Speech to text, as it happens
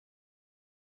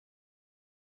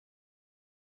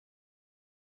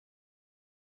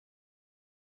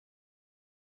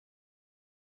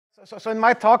So in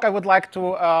my talk, I would like to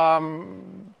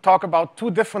talk about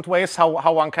two different ways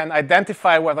how one can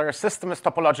identify whether a system is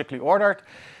topologically ordered,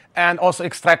 and also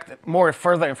extract more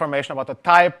further information about the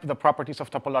type, the properties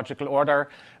of topological order.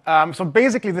 So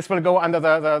basically, this will go under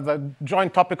the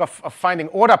joint topic of finding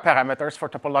order parameters for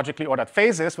topologically ordered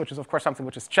phases, which is, of course, something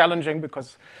which is challenging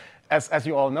because, as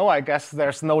you all know, I guess,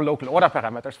 there's no local order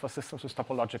parameters for systems with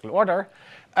topological order.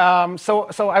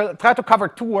 So I'll try to cover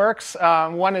two works.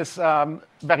 One is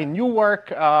very new work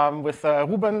with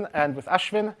Ruben and with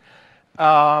Ashwin.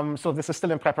 So this is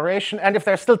still in preparation. And if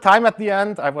there's still time at the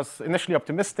end, I was initially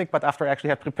optimistic, but after I actually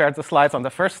had prepared the slides on the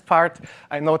first part,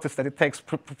 I noticed that it takes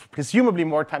presumably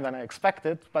more time than I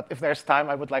expected. But if there's time,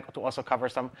 I would like to also cover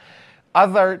some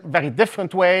other very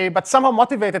different way, but somehow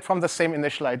motivated from the same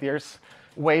initial ideas,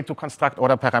 way to construct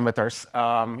order parameters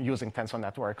using tensor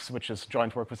networks, which is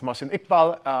joint work with Mohsin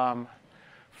Iqbal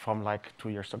from like 2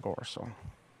 years ago or so.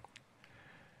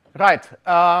 Right,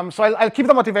 so I'll keep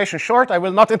the motivation short. I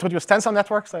will not introduce tensor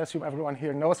networks. I assume everyone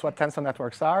here knows what tensor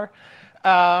networks are.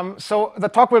 So the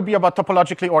talk will be about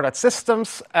topologically ordered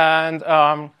systems. And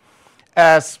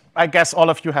as I guess all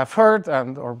of you have heard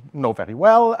or know very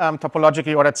well,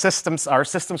 topologically ordered systems are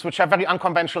systems which have very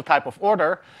unconventional type of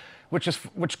order,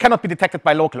 which cannot be detected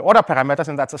by local order parameters,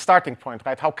 and that's a starting point,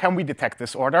 right? How can we detect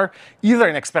this order, either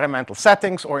in experimental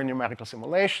settings or in numerical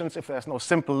simulations, if there's no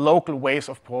simple local ways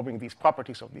of probing these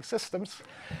properties of these systems?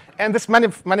 And this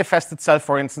manifests itself,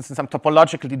 for instance, in some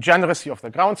topological degeneracy of the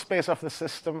ground space of the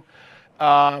system.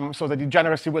 So the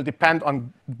degeneracy will depend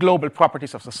on global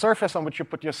properties of the surface on which you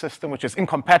put your system, which is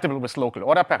incompatible with local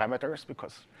order parameters,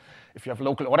 because if you have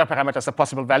local order parameters, the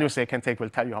possible values they can take will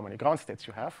tell you how many ground states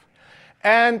you have.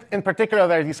 And in particular,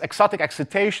 there are these exotic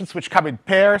excitations which come in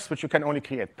pairs, which you can only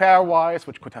create pairwise,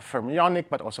 which could have fermionic,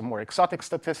 but also more exotic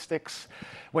statistics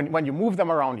when you move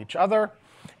them around each other.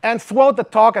 And throughout the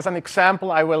talk, as an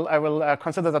example, I will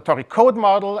consider the toric code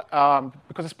model,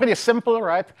 because it's pretty simple,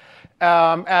 right?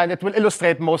 And it will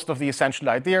illustrate most of the essential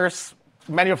ideas.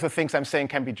 Many of the things I'm saying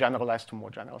can be generalized to more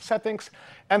general settings.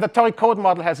 And the toric code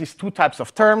model has these two types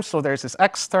of terms. So there's this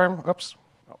X term. Oops.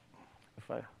 Oh, if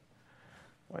I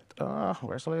wait,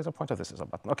 where's the laser pointer? This is a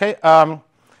button. OK.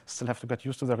 Still have to get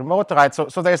used to the remote. Right.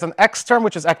 So there's an X term,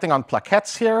 which is acting on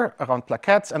plaquettes here, around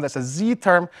plaquettes. And there's a Z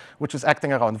term, which is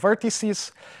acting around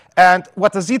vertices. And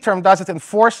what the Z term does, it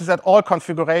enforces that all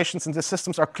configurations in the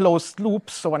systems are closed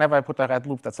loops. So whenever I put a red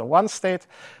loop, that's a one state.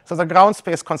 So the ground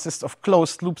space consists of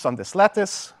closed loops on this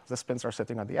lattice. The spins are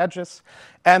sitting on the edges.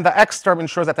 And the X term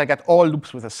ensures that I get all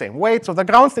loops with the same weight. So the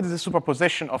ground state is a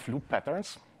superposition of loop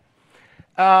patterns.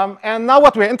 And now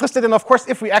what we're interested in, of course,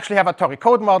 if we actually have a toric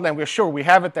code model, and we're sure we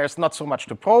have it, there's not so much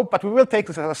to probe, but we will take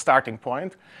this as a starting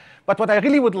point. But what I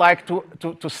really would like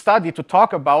to study, to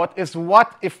talk about, is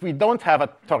what if we don't have a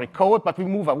toric code, but we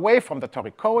move away from the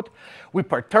toric code, we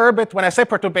perturb it. When I say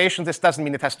perturbation, this doesn't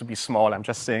mean it has to be small. I'm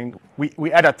just saying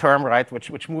we add a term, right,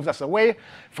 which moves us away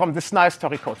from this nice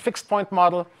toric code fixed point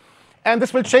model. And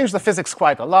this will change the physics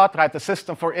quite a lot, right? The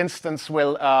system, for instance,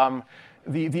 will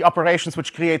the operations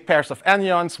which create pairs of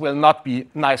anyons will not be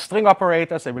nice string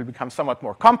operators. They will become somewhat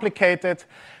more complicated.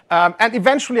 And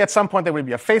eventually, at some point, there will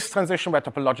be a phase transition where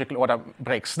topological order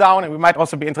breaks down. And we might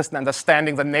also be interested in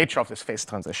understanding the nature of this phase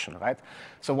transition, right?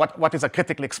 So what is a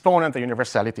critical exponent, a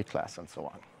universality class, and so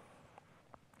on.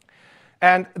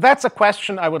 And that's a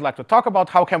question I would like to talk about.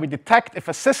 How can we detect if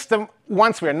a system,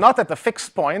 once we're not at the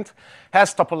fixed point,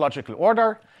 has topological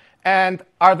order? And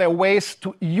are there ways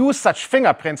to use such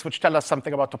fingerprints which tell us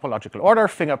something about topological order?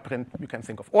 Fingerprint, you can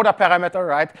think of order parameter,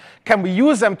 right? Can we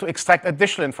use them to extract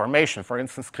additional information, for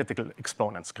instance, critical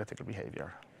exponents, critical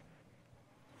behavior?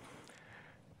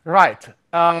 Right.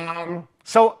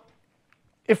 So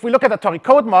if we look at the toric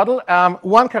code model,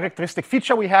 one characteristic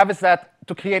feature we have is that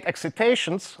to create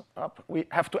excitations, we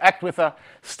have to act with a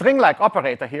string-like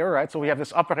operator here, right? So we have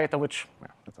this operator which, well,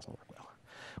 that doesn't work well.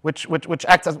 Which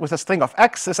acts as with a string of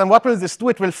x's. And what will this do?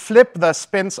 It will flip the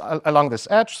spins along this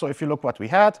edge. So if you look what we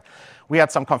had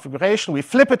some configuration. We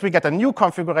flip it, we get a new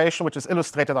configuration, which is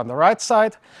illustrated on the right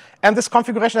side. And this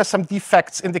configuration has some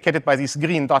defects indicated by these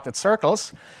green dotted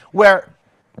circles, where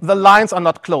the lines are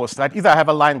not closed, right? Either I have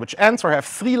a line which ends, or I have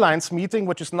three lines meeting,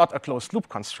 which is not a closed loop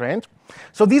constraint.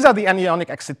 So these are the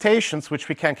anyonic excitations which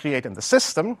we can create in the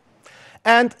system.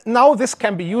 And now this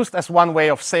can be used as one way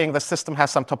of saying the system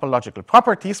has some topological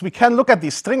properties. We can look at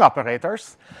these string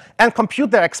operators and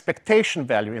compute their expectation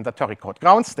value in the toric code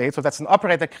ground state. So that's an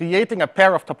operator creating a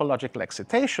pair of topological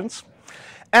excitations.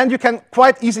 And you can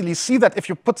quite easily see that if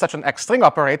you put such an X string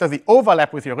operator, the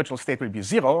overlap with your original state will be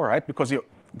 0, right? Because your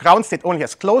ground state only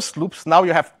has closed loops. Now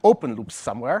you have open loops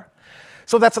somewhere.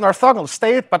 So that's an orthogonal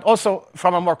state, but also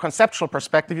from a more conceptual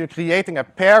perspective, you're creating a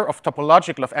pair of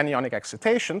topological of anionic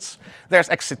excitations. There's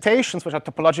excitations which are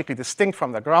topologically distinct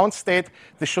from the ground state.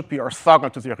 This should be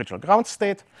orthogonal to the original ground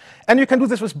state. And you can do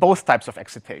this with both types of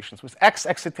excitations, with X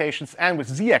excitations and with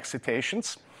Z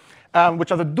excitations,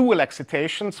 which are the dual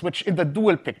excitations, which in the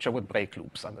dual picture would break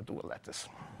loops on the dual lattice.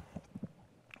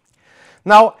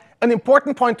 Now, an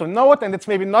important point to note, and it's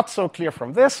maybe not so clear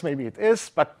from this, maybe it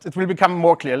is, but it will become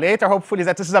more clear later, hopefully,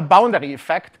 that this is a boundary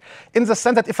effect in the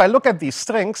sense that if I look at these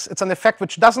strings, it's an effect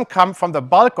which doesn't come from the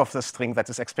bulk of the string that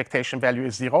its expectation value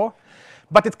is 0,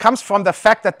 but it comes from the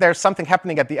fact that there's something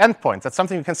happening at the endpoint. That's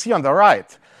something you can see on the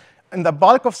right. In the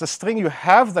bulk of the string, you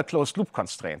have the closed loop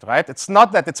constraint, right? It's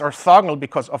not that it's orthogonal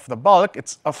because of the bulk,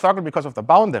 it's orthogonal because of the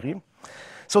boundary.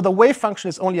 So the wave function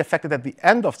is only affected at the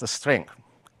end of the string.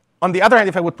 On the other hand,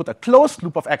 if I would put a closed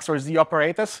loop of X or Z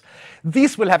operators,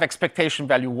 these will have expectation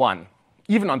value 1,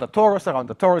 even on the torus, around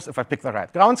the torus, if I pick the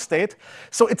right ground state.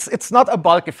 So it's not a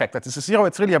bulk effect that this is 0,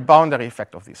 it's really a boundary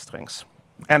effect of these strings.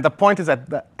 And the point is that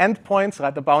the endpoints,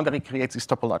 right, the boundary creates these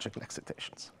topological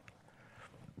excitations.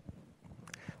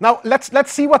 Now,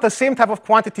 let's see what the same type of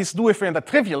quantities do if we're in the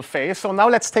trivial phase. So now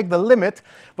let's take the limit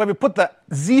where we put the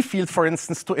Z field, for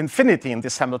instance, to infinity in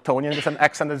this Hamiltonian with an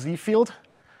X and a Z field.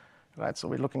 Right, so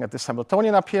we're looking at this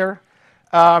Hamiltonian up here.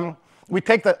 We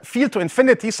take the field to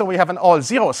infinity, so we have an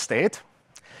all-0 state.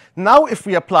 Now, if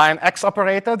we apply an X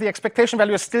operator, the expectation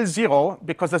value is still 0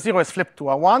 because the 0 is flipped to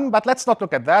a 1. But let's not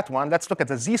look at that one. Let's look at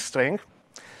the Z string.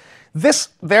 The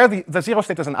 0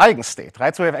 state is an eigenstate,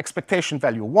 right? So we have expectation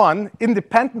value 1,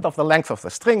 independent of the length of the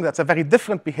string. That's a very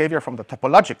different behavior from the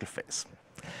topological phase.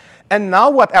 And now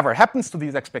whatever happens to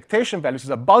these expectation values is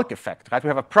a bulk effect, right? We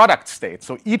have a product state.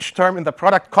 So each term in the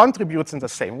product contributes in the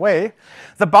same way.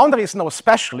 The boundary is no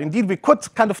special. Indeed, we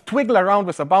could kind of twiggle around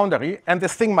with the boundary, and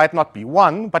this thing might not be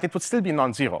 1, but it would still be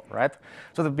non-zero, right?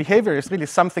 So the behavior is really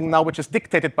something now which is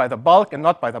dictated by the bulk and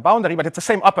not by the boundary, but it's the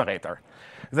same operator.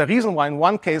 The reason why in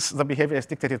one case the behavior is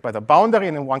dictated by the boundary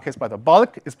and in one case by the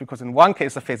bulk is because in one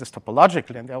case the phase is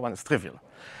topological and the other one is trivial.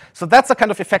 So that's the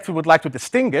kind of effect we would like to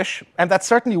distinguish, and that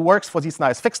certainly works for these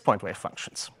nice fixed point wave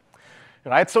functions.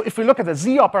 Right? So if we look at the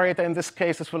Z operator in this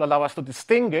case, this will allow us to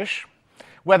distinguish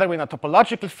whether we're in a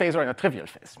topological phase or in a trivial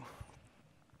phase.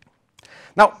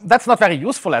 Now, that's not very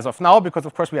useful as of now because,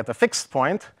 of course, we have the fixed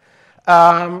point.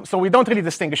 So we don't really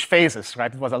distinguish phases,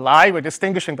 right? It was a lie. We're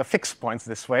distinguishing the fixed points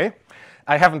this way.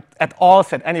 I haven't at all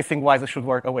said anything why this should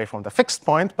work away from the fixed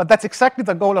point, but that's exactly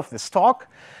the goal of this talk,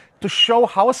 to show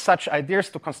how such ideas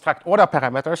to construct order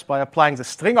parameters by applying the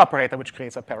string operator, which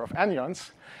creates a pair of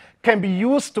anyons, can be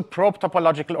used to probe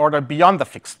topological order beyond the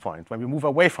fixed point, when we move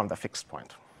away from the fixed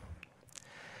point.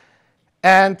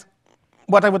 And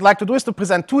what I would like to do is to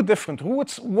present two different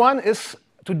routes. One is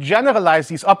to generalize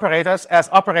these operators as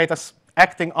operators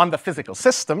acting on the physical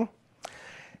system.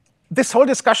 This whole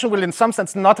discussion will, in some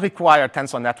sense, not require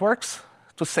tensor networks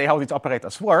to say how these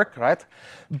operators work, right?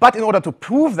 But in order to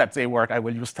prove that they work, I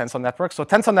will use tensor networks. So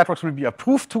tensor networks will be a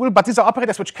proof tool, but these are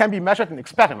operators which can be measured in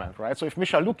experiment, right? So if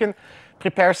Misha Lukin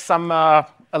prepares some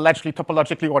allegedly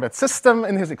topologically ordered system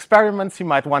in his experiments, he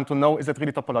might want to know, is it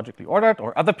really topologically ordered?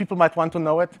 Or other people might want to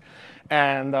know it.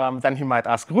 And then he might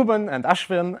ask Ruben and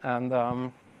Ashwin,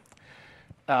 and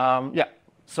yeah.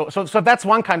 So that's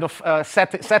one kind of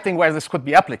setting where this could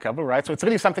be applicable, right? So it's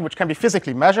really something which can be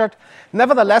physically measured.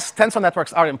 Nevertheless, tensor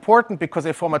networks are important because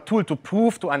they form a tool to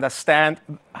prove, to understand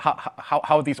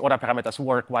how these order parameters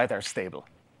work, why they're stable.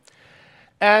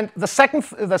 And the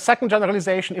second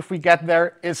generalization, if we get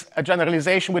there, is a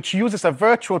generalization which uses a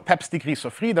virtual Pep's degrees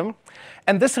of freedom.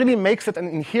 And this really makes it an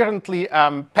inherently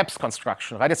Pep's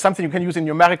construction, right? It's something you can use in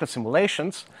numerical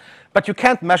simulations, but you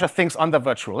can't measure things on the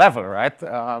virtual level, right?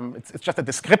 It's just a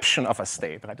description of a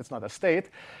state, right? It's not a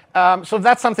state. So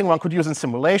that's something one could use in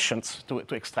simulations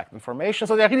to extract information.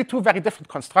 So they're really two very different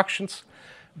constructions,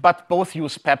 but both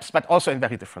use Pep's, but also in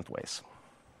very different ways.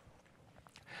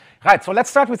 Right, so let's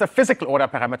start with the physical order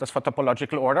parameters for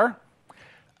topological order.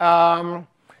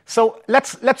 So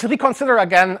let's reconsider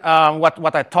again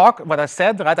what I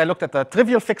said. Right, I looked at the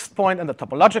trivial fixed point and the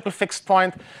topological fixed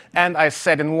point, and I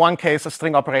said in one case a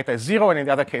string operator is 0, and in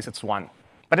the other case it's 1.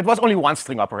 But it was only one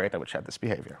string operator which had this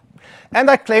behavior. And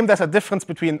I claimed there's a difference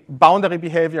between boundary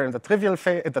behavior in the trivial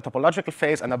phase, in the topological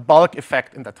phase, and a bulk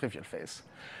effect in the trivial phase.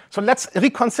 So let's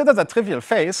reconsider the trivial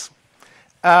phase.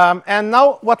 And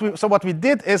now what we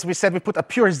did is we said we put a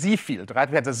pure Z field, right?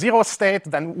 We had a 0 state,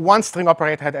 then one string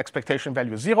operator had expectation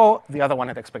value 0, the other one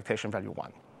had expectation value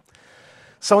 1.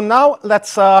 So now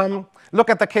let's look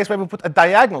at the case where we put a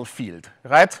diagonal field,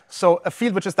 right? So a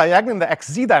field which is diagonal in the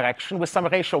xz direction with some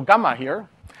ratio gamma here.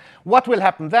 What will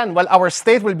happen then? Well, our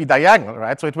state will be diagonal,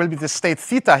 right? So it will be the state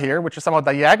theta here, which is somehow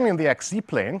diagonal in the xz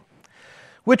plane,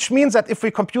 which means that if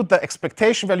we compute the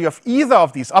expectation value of either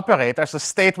of these operators, the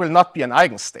state will not be an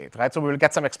eigenstate, right? So we will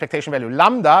get some expectation value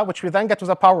lambda, which we then get to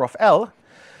the power of L.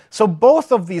 So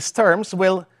both of these terms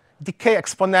will decay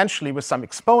exponentially with some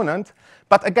exponent.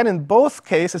 But again, in both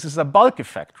cases, it's a bulk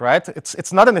effect, right?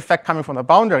 It's not an effect coming from the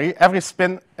boundary. Every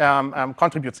spin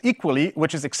contributes equally,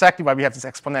 which is exactly why we have this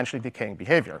exponentially decaying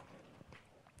behavior.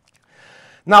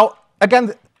 Now,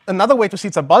 again, another way to see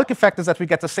it's a bulk effect is that we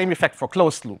get the same effect for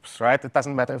closed loops, right? It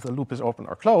doesn't matter if the loop is open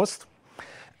or closed.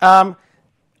 Now,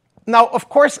 of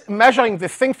course, measuring the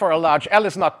thing for a large L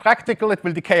is not practical. It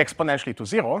will decay exponentially to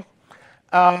 0.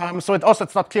 So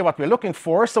it's not clear what we're looking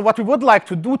for. So what we would like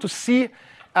to do to see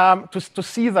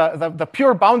the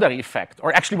pure boundary effect,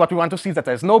 or actually what we want to see is that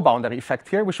there's no boundary effect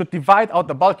here, we should divide out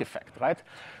the bulk effect, right?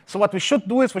 So what we should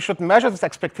do is we should measure this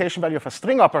expectation value of a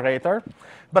string operator,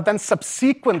 but then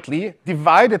subsequently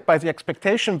divide it by the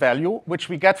expectation value, which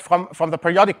we get from the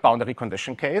periodic boundary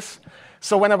condition case.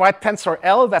 So when I write tensor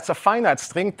L, that's a finite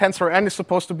string. Tensor N is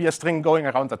supposed to be a string going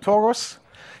around the torus.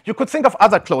 You could think of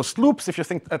other closed loops if you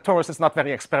think a torus is not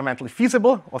very experimentally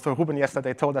feasible. Also, Ruben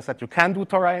yesterday told us that you can do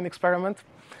tori in experiment.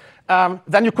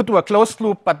 Then you could do a closed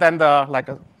loop, but then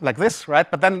like this, right?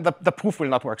 But then the proof will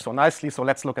not work so nicely. So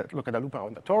let's look at a loop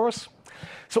around the torus.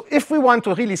 So if we want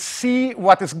to really see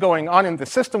what is going on in the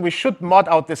system, we should mod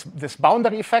out this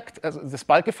boundary effect, this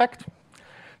bulk effect,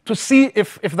 to see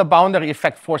if the boundary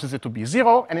effect forces it to be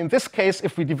 0. And in this case,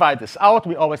 if we divide this out,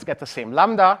 we always get the same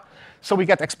lambda. So we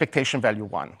get expectation value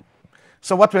 1.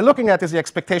 So what we're looking at is the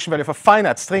expectation value of a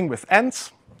finite string with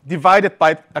ends divided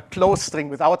by a closed string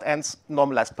without ends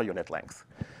normalized per unit length.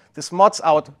 This mods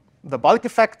out the bulk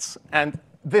effects, and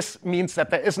this means that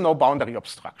there is no boundary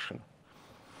obstruction.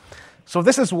 So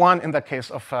this is 1 in the case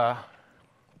of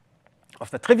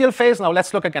the trivial phase. Now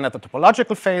let's look again at the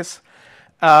topological phase.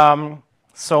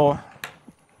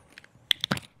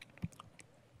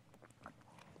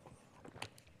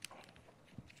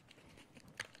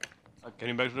 Can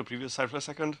you go back to the previous slide for a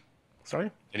second? Sorry?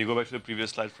 Can you go back to the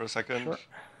previous slide for a second? Sure.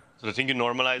 So the thing you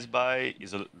normalize by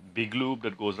is a big loop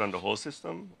that goes around the whole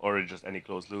system, or just any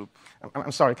closed loop?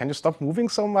 I'm sorry, can you stop moving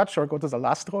so much or go to the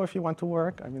last row if you want to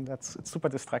work? I mean, it's super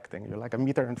distracting. You're like a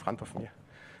meter in front of me,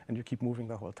 and you keep moving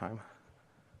the whole time.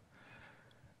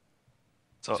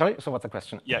 Sorry, so what's the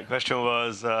question? Yeah, question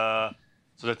was,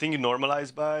 so the thing you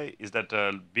normalize by, is that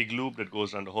a big loop that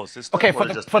goes around the whole system? Okay,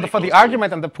 for the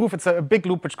argument and the proof, it's a big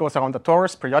loop which goes around the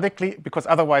torus periodically, because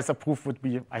otherwise the proof would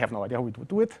be, I have no idea how we would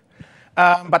do it.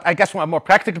 But I guess from a more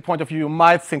practical point of view, you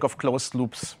might think of closed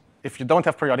loops if you don't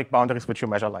have periodic boundaries which you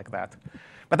measure like that.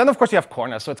 But then, of course, you have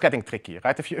corners, so it's getting tricky,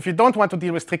 right? If you don't want to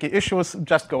deal with tricky issues,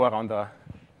 just go around the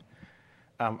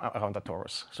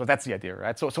torus. So that's the idea,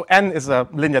 right? So n is a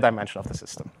linear dimension of the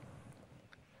system.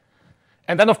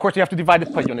 And then, of course, you have to divide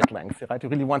it per unit length, right? You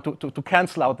really want to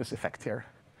cancel out this effect here,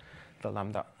 the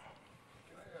lambda.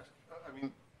 Can I ask,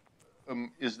 I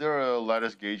mean, is there a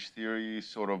lattice gauge theory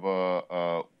sort of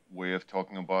a way of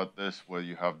talking about this, where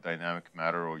you have dynamic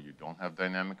matter or you don't have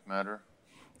dynamic matter?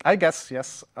 I guess,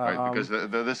 yes. Right, because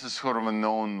this is sort of a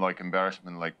known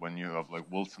embarrassment, like when you have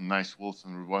nice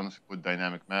Wilson ones with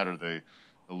dynamic matter, the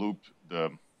loop,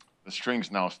 the strings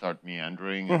now start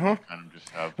meandering, and you kind of just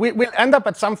have... We'll end up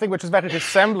at something which is very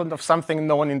resemblant of something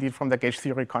known indeed from the gauge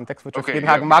theory context, which is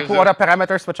Friedenhagen-Markov order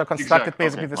parameters, which are constructed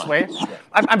basically this way.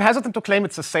 I'm hesitant to claim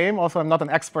it's the same. Also, I'm not an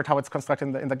expert how it's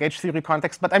constructed in the gauge theory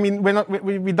context. But I mean,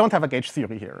 we don't have a gauge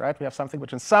theory here, right? We have something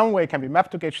which in some way can be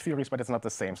mapped to gauge theories, but it's not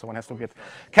the same. So one has to be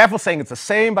careful saying it's the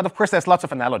same. But of course, there's lots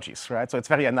of analogies, right? So it's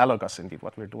very analogous indeed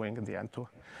what we're doing in the end to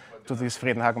these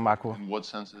Friedenhagen-Markov. In what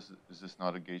sense is this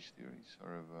not a gauge theory?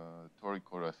 Sort of toric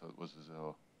core, I thought, was a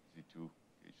Z2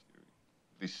 gauge theory.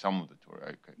 At least some of the tori.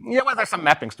 Okay. Yeah, well, there's some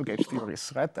mappings to gauge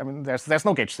theories, right? I mean, there's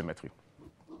no gauge symmetry,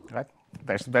 right?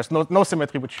 There's no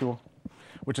symmetry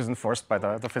which is enforced by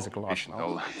the physical laws.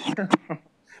 No.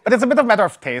 But it's a bit of a matter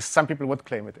of taste. Some people would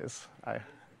claim it is.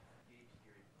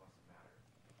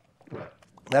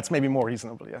 That's maybe more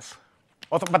reasonable, yes.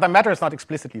 Also, but the matter is not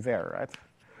explicitly there, right?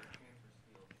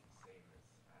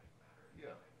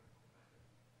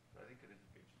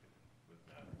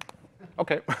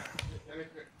 Okay. Make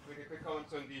a quick comment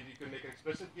on you can make an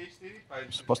explicit gauge theory.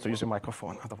 You're supposed to use your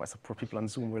microphone, otherwise the poor people on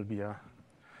Zoom will be...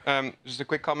 Just a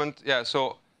quick comment. Yeah,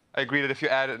 so I agree that if you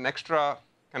add an extra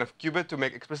kind of qubit to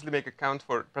explicitly make account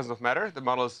for presence of matter, the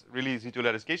model is really Z2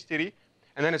 lattice gauge theory.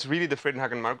 And then it's really the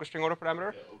Friedenhagen-Markov string order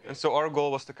parameter. Yeah, okay. And so our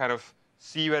goal was to kind of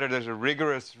see whether there's a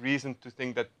rigorous reason to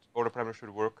think that order parameter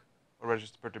should work, or whether it's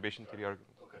just a perturbation theory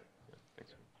argument. Okay. Yeah,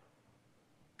 thanks.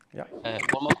 Yeah.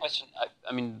 One more question.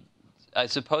 I mean, I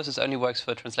suppose this only works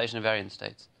for translation invariant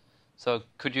states. So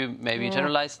could you maybe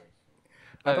generalize?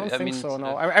 I don't think so.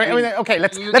 No. Okay.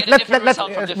 you get a different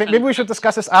result from Maybe we should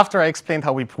discuss this after I explained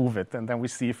how we prove it, and then we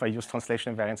see if I use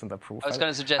translation invariance in the proof. I was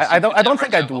going to suggest. I don't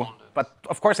think I do, but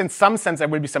of course, in some sense, there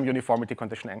will be some uniformity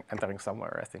condition entering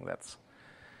somewhere. I think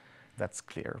that's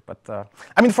clear. But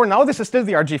I mean, for now, this is still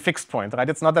the RG fixed point, right?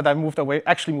 It's not that I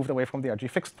actually moved away from the RG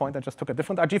fixed point. I just took a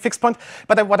different RG fixed point.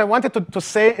 But what I wanted to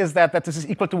say is that this is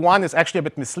equal to 1 is actually a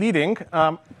bit misleading.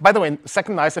 By the way,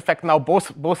 second nice effect, now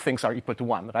both things are equal to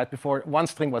 1, right? Before one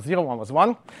string was 0, one was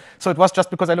 1. So it was just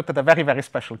because I looked at a very, very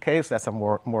special case. That's a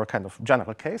more kind of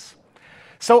general case.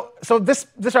 So this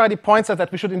already points out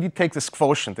that we should indeed take this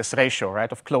quotient, this ratio,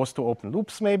 right, of closed to open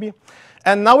loops maybe.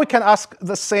 And now we can ask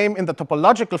the same in the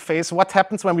topological phase. What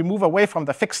happens when we move away from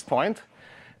the fixed point?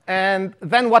 And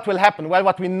then what will happen? Well,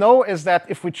 what we know is that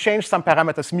if we change some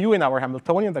parameters mu in our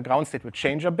Hamiltonian, the ground state will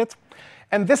change a bit.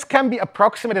 And this can be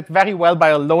approximated very well by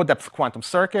a low-depth quantum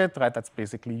circuit, right? That's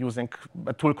basically using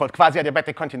a tool called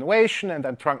quasi-adiabatic continuation and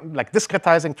then like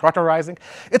discretizing, trotterizing.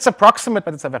 It's approximate,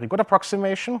 but it's a very good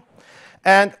approximation.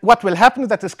 And what will happen is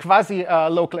that this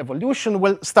quasi-local evolution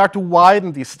will start to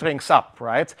widen these strings up,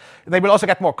 right? They will also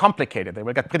get more complicated. They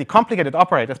will get pretty complicated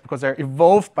operators because they're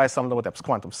evolved by some low-depth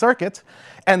quantum circuit.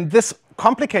 And this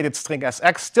complicated string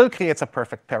Sx still creates a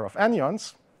perfect pair of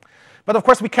anyons. But of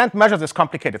course, we can't measure this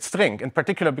complicated string, in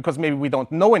particular because maybe we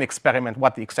don't know in experiment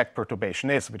what the exact perturbation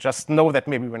is. We just know that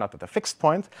maybe we're not at a fixed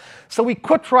point. So we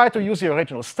could try to use the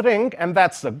original string, and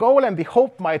that's the goal. And the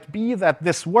hope might be that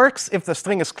this works if the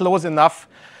string is close enough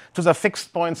to the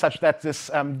fixed point such that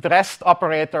this dressed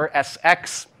operator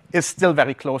Sx is still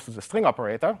very close to the string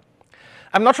operator.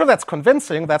 I'm not sure that's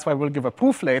convincing. That's why we'll give a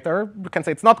proof later. You can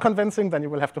say it's not convincing, then you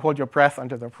will have to hold your breath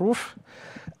until the proof.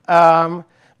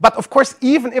 But of course,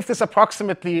 even if this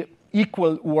approximately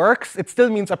equal works, it still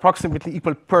means approximately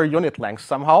equal per unit length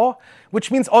somehow,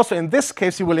 which means also in this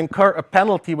case, you will incur a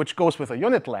penalty which goes with a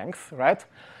unit length, right?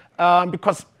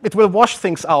 Because it will wash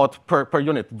things out per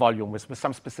unit volume with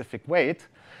some specific weight.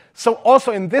 So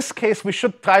also in this case, we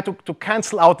should try to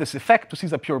cancel out this effect to see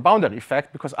the pure boundary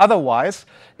effect, because otherwise,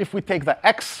 if we take the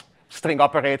X string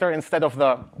operator instead of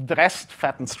the dressed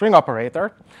fattened string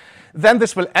operator, then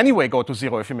this will anyway go to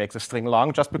 0 if you make the string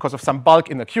long, just because of some bulk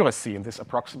inaccuracy in this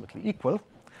approximately equal.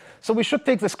 So we should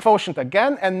take this quotient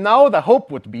again, and now the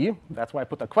hope would be, that's why I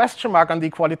put a question mark on the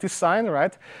equality sign,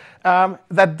 right,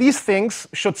 that these things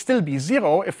should still be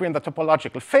 0 if we're in the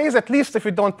topological phase, at least if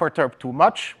we don't perturb too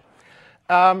much,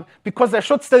 because there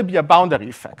should still be a boundary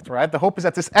effect, right? The hope is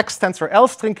that this X tensor L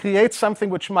string creates something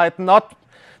which might not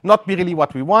be really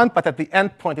what we want, but at the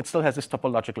end point, it still has this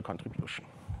topological contribution.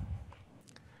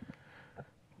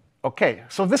 OK,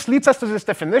 so this leads us to this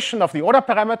definition of the order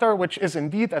parameter, which is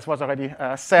indeed, as was already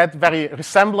said, very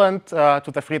resemblant to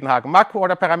the Friedenhagen macro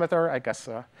order parameter. I guess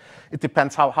it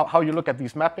depends how you look at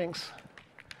these mappings.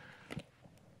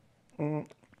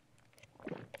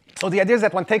 So the idea is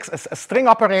that one takes a string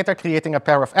operator creating a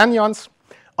pair of anyons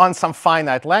on some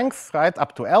finite length, right,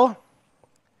 up to L,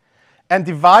 and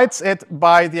divides it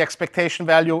by the expectation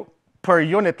value per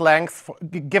unit length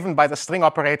given by the string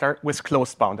operator with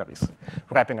closed boundaries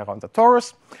wrapping around the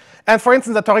torus. And for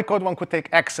instance, the toric code, one could take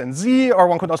x and z, or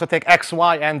one could also take x,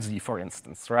 y, and z, for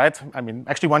instance, right? I mean,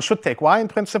 actually, one should take y in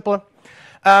principle.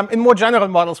 In more general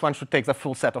models, one should take the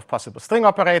full set of possible string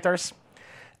operators.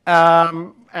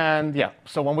 And yeah,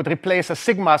 so one would replace the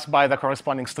sigmas by the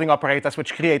corresponding string operators,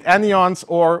 which create anyons,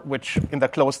 or which, in the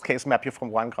closed case, map you from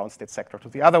one ground state sector to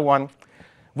the other one,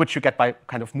 which you get by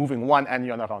kind of moving one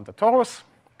anyon around the torus.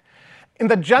 In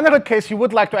the general case, you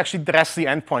would like to actually dress the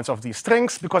endpoints of these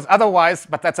strings, because otherwise,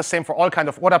 but that's the same for all kinds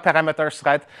of order parameters,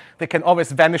 right? They can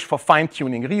always vanish for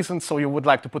fine-tuning reasons, so you would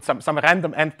like to put some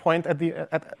random endpoint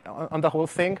on the whole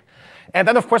thing. And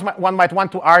then, of course, one might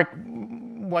want to argue,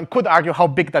 one could argue how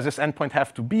big does this endpoint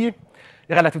have to be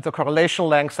relative to correlation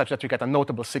length, such that you get a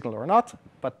notable signal or not.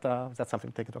 But that's something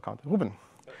to take into account. Ruben.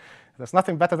 There's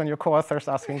nothing better than your co-authors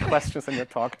asking questions in your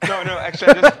talk. No,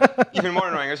 actually, just even more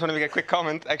annoying. I just want to make a quick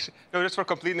comment. Actually, no, just for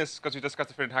completeness, because we discussed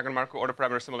the Friedenhagen-Markov order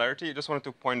parameter similarity, I just wanted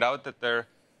to point out that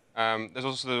there's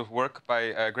also the work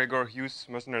by Gregor, Hughes,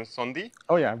 Mersner, and Sondi,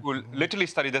 who literally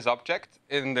studied this object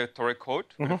in the toric code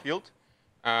for the field.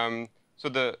 So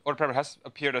the order parameter has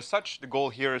appeared as such. The goal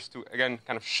here is to, again,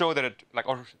 kind of show that it, like,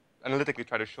 or analytically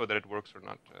try to show that it works or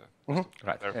not.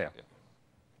 Right.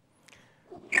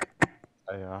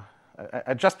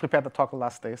 I just prepared the talk the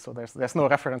last day, so there's no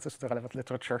references to the relevant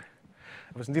literature.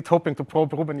 I was indeed hoping to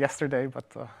probe Ruben yesterday, but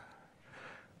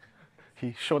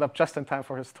he showed up just in time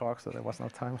for his talk, so there was no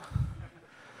time.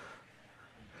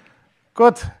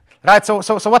 Good. Right, so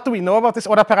what do we know about this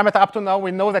order parameter up to now? We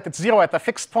know that it's 0 at the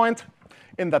fixed point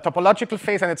in the topological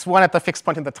phase, and it's 1 at the fixed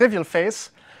point in the trivial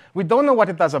phase. We don't know what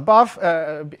it does above,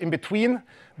 in between,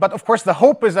 but of course the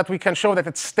hope is that we can show that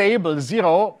it's stable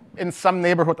 0 in some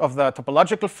neighborhood of the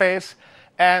topological phase,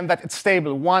 and that it's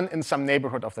stable 1 in some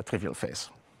neighborhood of the trivial phase.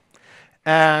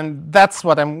 And that's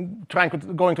what I'm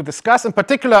going to discuss. In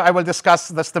particular, I will discuss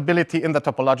the stability in the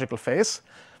topological phase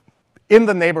in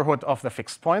the neighborhood of the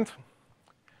fixed point.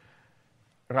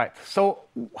 Right, so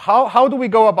how do we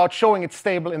go about showing it's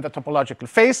stable in the topological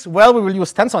phase? Well, we will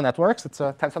use tensor networks. It's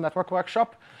a tensor network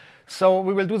workshop. So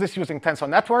we will do this using tensor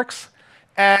networks.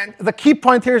 And the key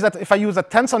point here is that if I use a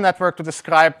tensor network to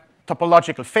describe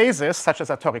topological phases, such as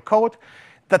a toric code,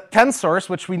 the tensors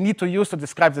which we need to use to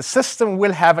describe the system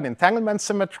will have an entanglement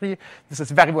symmetry. This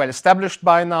is very well established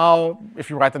by now. If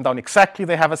you write them down exactly,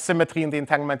 they have a symmetry in the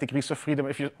entanglement degrees of freedom.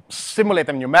 If you simulate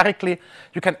them numerically,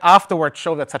 you can afterwards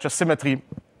show that such a symmetry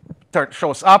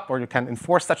shows up, or you can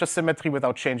enforce such a symmetry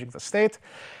without changing the state.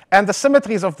 And the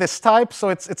symmetry is of this type. So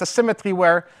it's a symmetry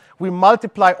where we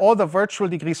multiply all the virtual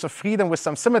degrees of freedom with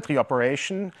some symmetry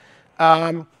operation,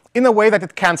 in a way that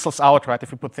it cancels out, right,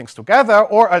 if we put things together.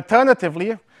 Or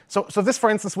alternatively, so this, for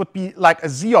instance, would be like a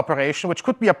Z operation, which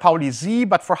could be a Pauli Z,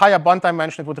 but for higher bond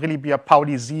dimension, it would really be a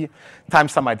Pauli Z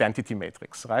times some identity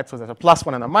matrix, right? So there's a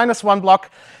 +1 and a -1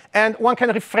 block. And one can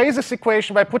rephrase this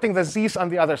equation by putting the Z's on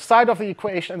the other side of the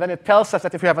equation, and then it tells us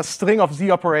that if we have a string of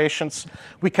Z operations,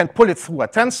 we can pull it through a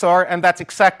tensor, and that's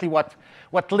exactly what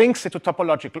links it to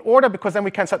topological order, because then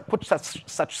we can put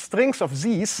such strings of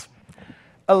Z's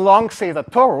along, say, the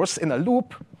torus in a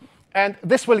loop, and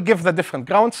this will give the different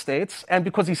ground states. And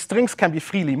because these strings can be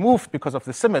freely moved because of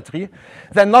the symmetry,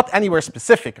 they're not anywhere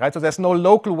specific, right? So there's no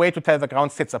local way to tell the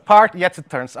ground states apart, yet it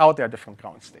turns out there are different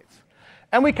ground states.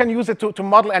 And we can use it to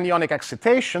model anionic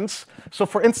excitations. So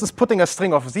for instance, putting a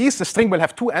string of these, the string will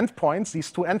have 2 endpoints.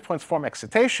 These 2 endpoints form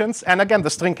excitations. And again, the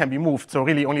string can be moved. So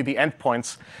really only the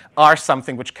endpoints are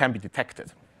something which can be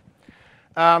detected.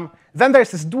 Then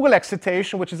there's this dual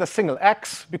excitation, which is a single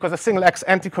X, because a single X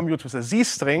anti-commutes with a Z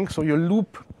string. So you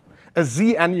loop a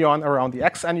Z anion around the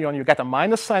X anion, you get a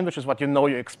minus sign, which is what you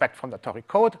expect from the toric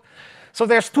code. So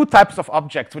there's 2 types of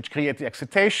objects which create the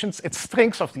excitations. It's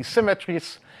strings of these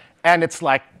symmetries, and it's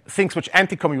like things which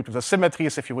anti-commute with the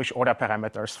symmetries, if you wish, order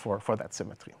parameters for that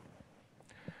symmetry.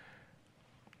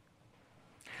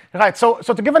 Right, so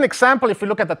to give an example, if we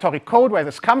look at the toric code where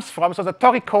this comes from, so the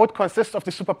toric code consists of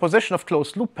the superposition of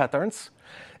closed loop patterns.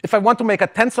 If I want to make a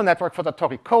tensor network for the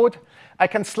toric code, I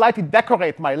can slightly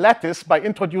decorate my lattice by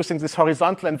introducing these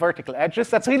horizontal and vertical edges.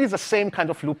 That's really the same kind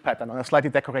of loop pattern on a slightly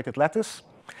decorated lattice.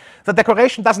 The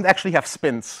decoration doesn't actually have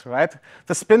spins, right?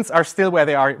 The spins are still where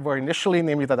they were initially,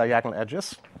 namely the diagonal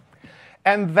edges.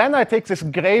 And then I take this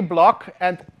gray block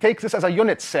and take this as a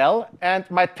unit cell, and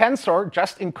my tensor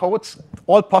just encodes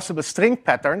all possible string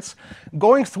patterns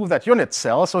going through that unit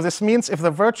cell. So this means if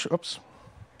the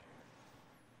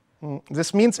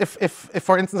this means if,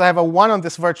 for instance, I have a 1 on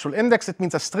this virtual index, it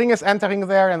means a string is entering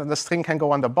there, and then the string can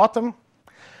go on the bottom,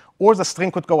 or the string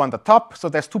could go on the top. So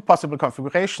there's 2 possible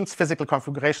configurations, physical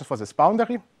configurations for this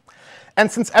boundary. And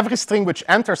since every string which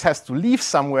enters has to leave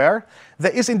somewhere,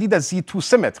 there is indeed a Z2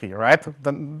 symmetry, right?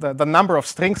 The number of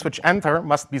strings which enter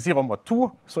must be 0 mod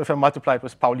 2. So if I multiply it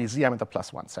with Pauli Z, I'm in the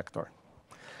 +1 sector.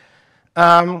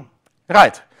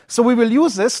 Right. So we will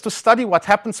use this to study what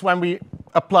happens when we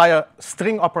apply a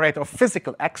string operator of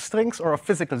physical X strings or of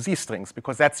physical Z strings,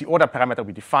 because that's the order parameter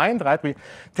we defined, right? We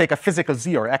take a physical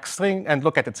Z or X string and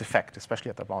look at its effect, especially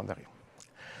at the boundary.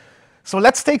 So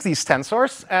let's take these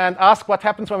tensors and ask what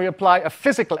happens when we apply a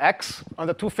physical X on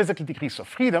the 2 physical degrees of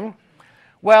freedom.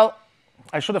 Well,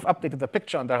 I should have updated the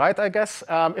picture on the right, I guess.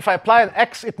 If I apply an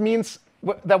X, it means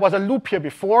there was a loop here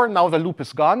before. Now the loop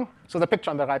is gone. So the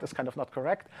picture on the right is kind of not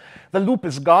correct. The loop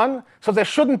is gone. So there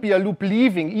shouldn't be a loop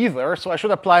leaving either. So I should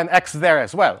apply an X there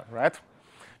as well, right?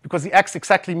 Because the X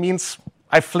exactly means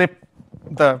I flip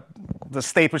the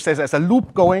state which says there's a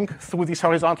loop going through these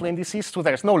horizontal indices to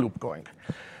there's no loop going.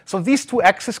 So these 2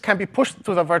 X's can be pushed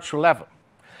to the virtual level.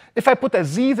 If I put a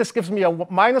Z, this gives me a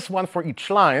 -1 for each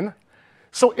line.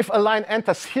 So if a line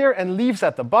enters here and leaves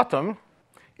at the bottom,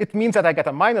 it means that I get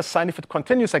a minus sign. If it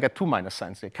continues, I get 2 minus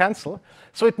signs. They cancel.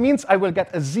 So it means I will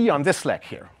get a Z on this leg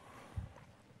here.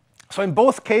 So in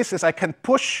both cases, I can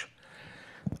push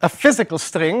a physical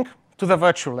string to the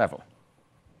virtual level,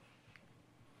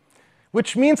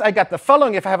 which means I get the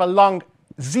following. If I have a long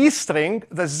Z string,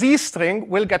 the Z string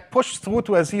will get pushed through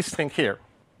to a Z string here,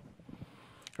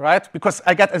 right? Because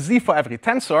I get a Z for every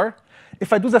tensor.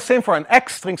 If I do the same for an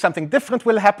X string, something different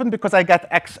will happen because I get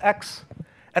XX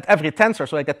at every tensor.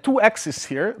 So I get two x's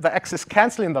here. The x's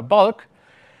cancel in the bulk,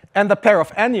 and the pair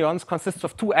of anyons consists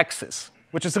of two x's,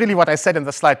 which is really what I said in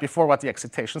the slide before, what the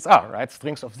excitations are, right?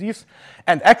 Strings of these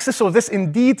and x's. So this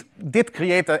indeed did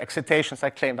create the excitations I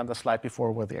claimed on the slide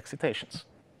before were the excitations.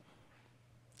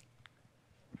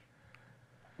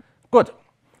 Good.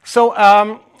 So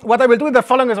what I will do in the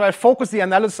following is I will focus the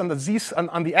analysis on the z's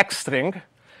on the x string.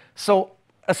 So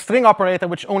a string operator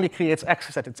which only creates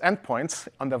x's at its endpoints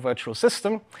on the virtual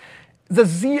system. The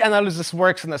z analysis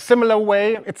works in a similar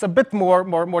way. It's a bit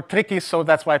more tricky, so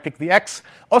that's why I picked the x.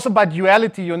 Also, by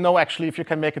duality, you know actually if you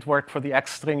can make it work for the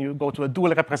x string, you go to a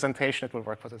dual representation, it will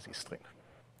work for the z string.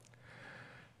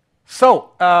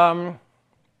 So,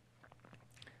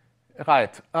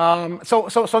 right.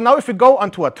 So now if we go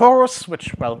onto a torus,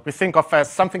 which, well, we think of as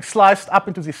something sliced up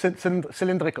into the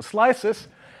cylindrical slices,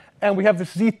 and we have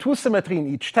this Z2 symmetry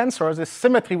in each tensor, this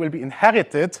symmetry will be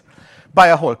inherited by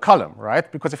a whole column,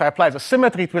 right? Because if I apply the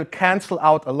symmetry, it will cancel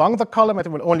out along the column, and it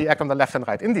will only act on the left and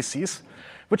right indices,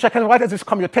 which I can write as this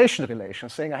commutation relation,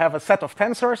 saying I have a set of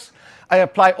tensors, I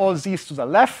apply all z's to the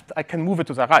left, I can move it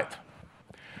to the right.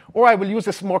 Or I will use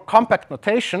this more compact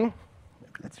notation.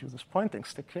 Let's use this pointing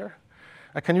stick here.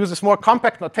 I can use this more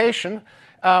compact notation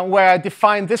where I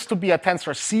define this to be a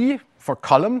tensor C for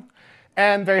column,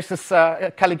 and there is this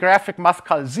calligraphic math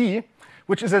called Z,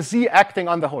 which is a Z acting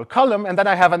on the whole column, and then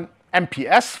I have an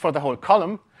MPS for the whole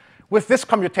column with this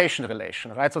commutation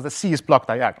relation, right? So the C is block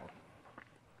diagonal.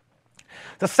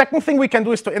 The second thing we can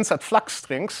do is to insert flux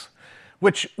strings,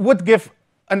 which would give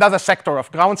another sector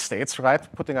of ground states, right?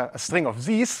 Putting a string of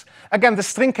Z's. Again, the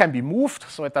string can be moved,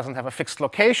 so it doesn't have a fixed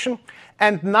location.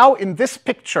 And now in this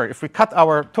picture, if we cut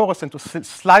our torus into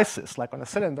slices, like on a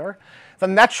cylinder, the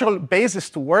natural basis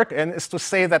to work in is to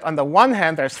say that on the one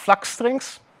hand, there's flux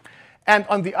strings, and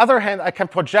on the other hand, I can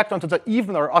project onto the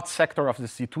even or odd sector of the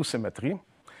Z2 symmetry,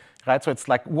 right? So it's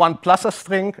like 1 plus a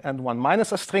string and 1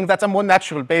 minus a string. That's a more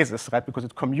natural basis, right? Because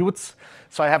it commutes.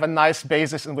 So I have a nice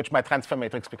basis in which my transfer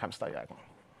matrix becomes diagonal.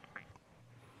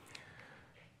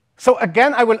 So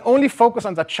again, I will only focus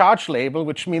on the charge label,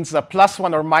 which means the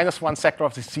 +1 or -1 sector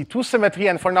of the Z2 symmetry.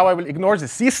 And for now, I will ignore the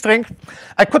Z string.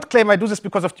 I could claim I do this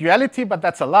because of duality, but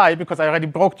that's a lie, because I already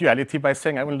broke duality by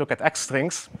saying I will look at X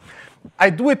strings.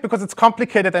 I do it because it's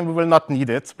complicated and we will not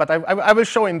need it. But I will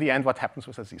show in the end what happens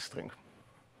with a Z string.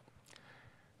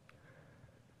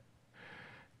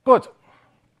 Good.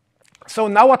 So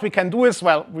now what we can do is,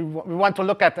 well, we want to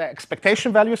look at the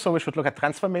expectation value, so we should look at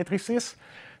transfer matrices.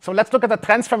 So let's look at the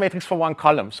transfer matrix for one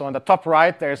column. So on the top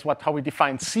right, there's how we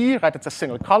define C, right? It's a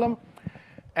single column.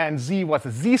 And Z was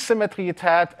the Z symmetry it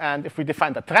had. And if we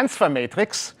define the transfer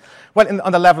matrix, well,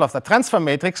 on the level of the transfer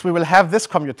matrix, we will have this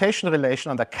commutation relation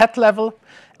on the ket level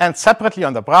and separately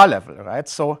on the bra level, right?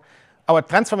 So our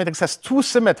transfer matrix has two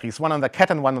symmetries, one on the ket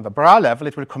and one on the bra level.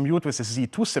 It will commute with this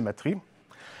Z2 symmetry.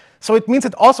 So it means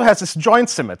it also has this joint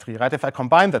symmetry, right? If I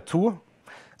combine the two,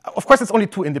 of course, it's only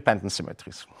two independent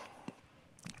symmetries.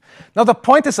 Now, the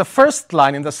point is the first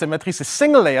line in the symmetries, the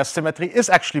single layer symmetry, is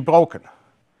actually broken.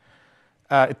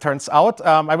 It turns out.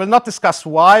 I will not discuss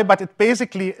why, but it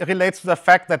basically relates to the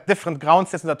fact that different ground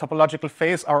states in the topological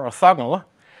phase are orthogonal,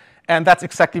 and that's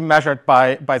exactly measured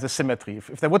by the symmetry.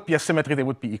 If there would be a symmetry, they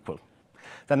would be equal.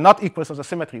 They're not equal, so the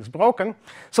symmetry is broken.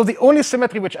 So the only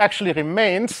symmetry which actually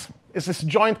remains is this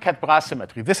joint ket-bra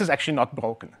symmetry. This is actually not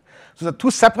broken. So the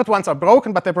two separate ones are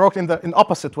broken, but they're broken in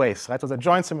opposite ways, right? So the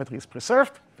joint symmetry is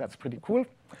preserved. That's pretty cool.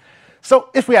 So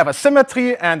if we have a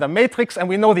symmetry and a matrix, and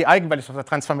we know the eigenvalues of the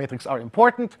transfer matrix are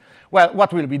important, well,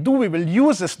 what will we do? We will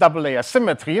use this double layer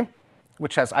symmetry,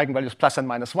 which has eigenvalues plus and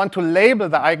minus 1, to label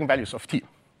the eigenvalues of T.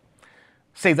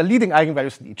 Say the leading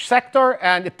eigenvalues in each sector,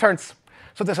 and it turns.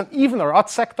 So there's an even or odd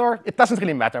sector. It doesn't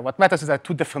really matter. What matters is there are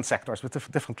two different sectors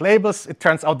with different labels. It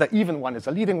turns out the even one is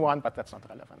a leading one, but that's not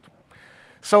relevant.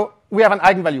 So we have an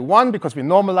eigenvalue 1 because we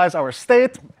normalize our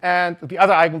state, and the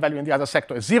other eigenvalue in the other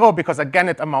sector is 0 because, again,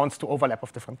 it amounts to overlap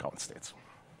of different ground states.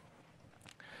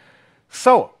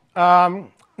 So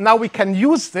now we can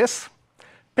use this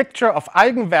picture of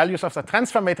eigenvalues of the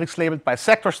transfer matrix labeled by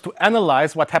sectors to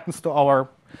analyze what happens to our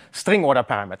string order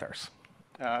parameters.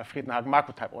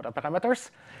 Friedenhagen-Markov type order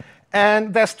parameters.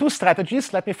 And there's two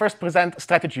strategies. Let me first present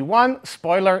strategy 1.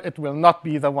 Spoiler, it will not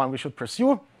be the one we should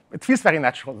pursue. It feels very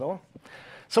natural, though.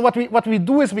 So what we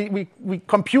do is we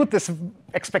compute this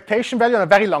expectation value on a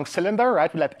very long cylinder,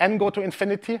 right? We let n go to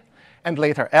infinity and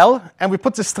later L, and we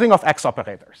put this string of X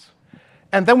operators.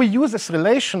 And then we use this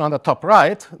relation on the top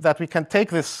right that we can take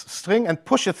this string and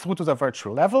push it through to the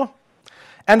virtual level.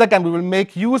 And again, we will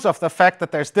make use of the fact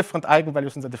that there's different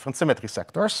eigenvalues in the different symmetry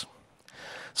sectors.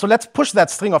 So let's push that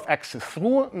string of x's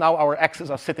through. Now our x's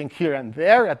are sitting here and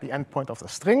there at the endpoint of the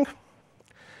string.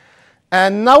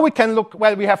 And now we can look,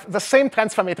 well, we have the same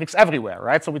transfer matrix everywhere,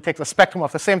 right? So we take the spectrum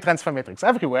of the same transfer matrix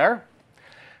everywhere.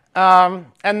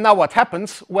 And now what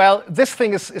happens? Well, this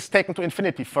thing is taken to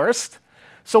infinity first.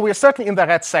 So we are certainly in the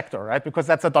red sector, right? Because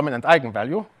that's a dominant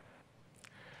eigenvalue.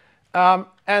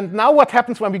 And now what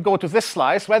happens when we go to this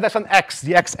slice? Well, there's an x.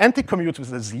 The x anti-commutes with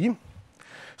the z.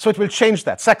 So it will change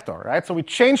that sector, right? So we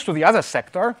change to the other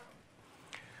sector,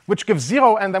 which gives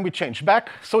 0, and then we change back.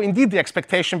 So indeed, the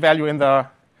expectation value in the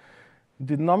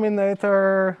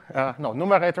denominator, no,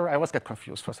 numerator, I always get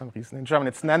confused for some reason. In German,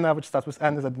 it's Nenner, which starts with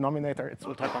n, is a denominator. It's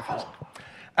ultra confusing.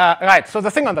 Right, so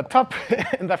the thing on the top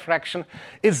in the fraction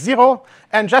is 0.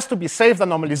 And just to be safe, the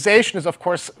normalization is, of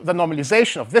course, the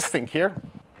normalization of this thing here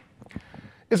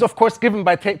is, of course, given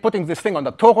by putting this thing on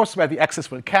the torus, where the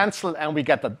x's will cancel, and we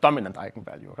get the dominant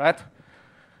eigenvalue, right?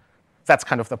 That's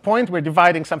kind of the point. We're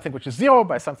dividing something which is 0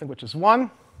 by something which is 1,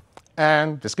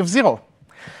 and this gives 0.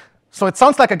 So it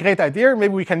sounds like a great idea.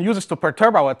 Maybe we can use this to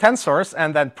perturb our tensors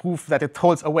and then prove that it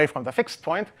holds away from the fixed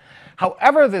point.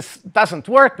 However, this doesn't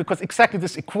work because exactly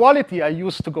this equality I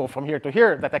used to go from here to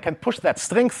here, that I can push that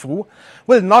string through,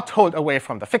 will not hold away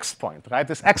from the fixed point, right?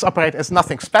 This x operator is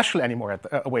nothing special anymore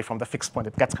away from the fixed point.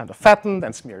 It gets kind of fattened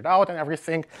and smeared out and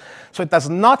everything. So it does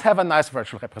not have a nice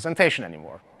virtual representation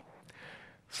anymore.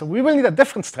 So we will need a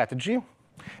different strategy.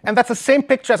 And that's the same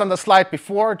picture as on the slide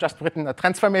before, just written in a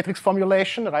transfer matrix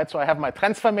formulation, right? So I have my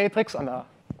transfer matrix I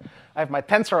have my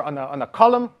tensor on a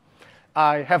column.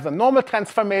 I have the normal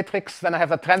transfer matrix. Then I have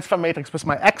the transfer matrix with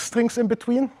my x strings in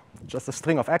between, just a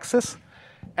string of x's.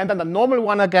 And then the normal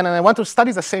one again. And I want to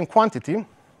study the same quantity.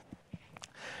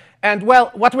 And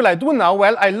well, what will I do now?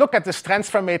 Well, I look at this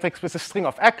transfer matrix with a string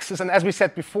of x's. And as we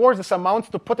said before, this amounts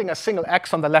to putting a single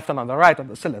x on the left and on the right of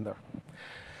the cylinder.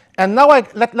 And now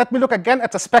let me look again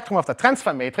at the spectrum of the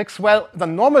transfer matrix. Well, the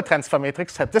normal transfer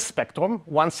matrix had this spectrum,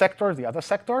 one sector, the other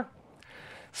sector.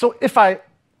 So if I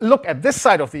look at this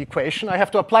side of the equation, I have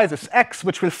to apply this x,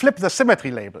 which will flip the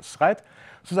symmetry labels, right?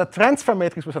 So the transfer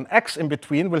matrix with an x in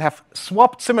between will have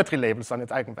swapped symmetry labels on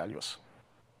its eigenvalues.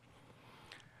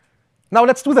 Now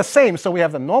let's do the same. So we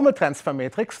have the normal transfer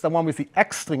matrix, the one with the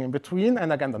x string in between,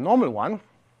 and again the normal one.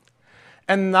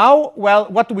 And now, well,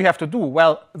 what do we have to do?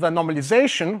 Well, the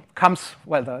normalization comes,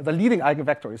 well, the leading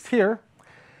eigenvector is here.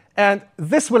 And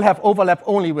this will have overlap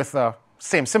only with the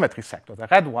same symmetry sector, the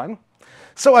red one.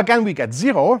 So again, we get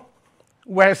 0,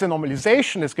 whereas the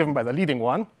normalization is given by the leading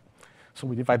one. So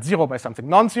we divide 0 by something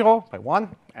non-zero, by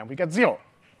 1, and we get 0.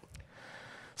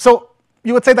 So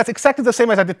you would say that's exactly the same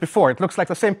as I did before. It looks like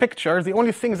the same picture. The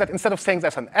only thing is that instead of saying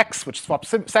there's an x which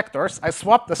swaps sectors, I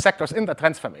swap the sectors in the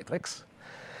transfer matrix.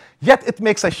 Yet it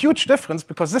makes a huge difference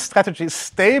because this strategy is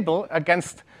stable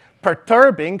against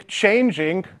perturbing,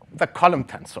 changing the column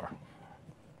tensor.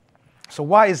 So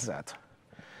why is that?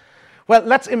 Well,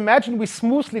 let's imagine we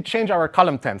smoothly change our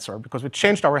column tensor because we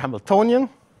changed our Hamiltonian.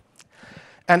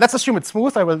 And let's assume it's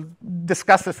smooth. I will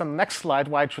discuss this on the next slide,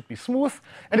 why it should be smooth.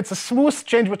 And it's a smooth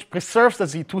change which preserves the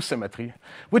Z2 symmetry,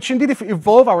 which indeed, if we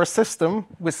evolve our system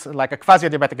with like a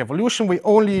quasi-adiabatic evolution, we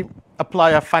only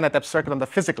apply a finite depth circuit on the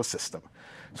physical system.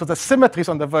 So the symmetries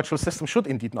on the virtual system should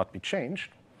indeed not be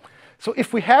changed. So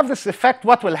if we have this effect,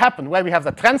 what will happen? Well, we have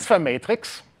the transfer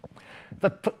matrix,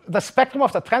 the spectrum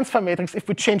of the transfer matrix, if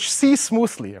we change C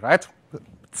smoothly, right?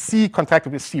 C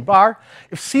contracted with C bar.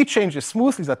 If C changes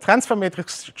smoothly, the transfer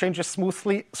matrix changes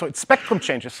smoothly, so its spectrum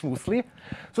changes smoothly.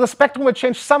 So the spectrum will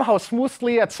change somehow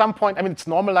smoothly at some point. I mean, it's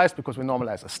normalized because we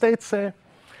normalize a state, say.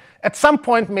 At some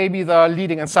point, maybe the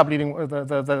leading and subleading,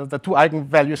 the two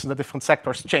eigenvalues in the different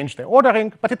sectors change their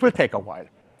ordering, but it will take a while.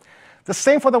 The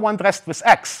same for the one dressed with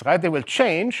X, right? They will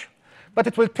change, but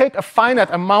it will take a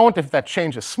finite amount if that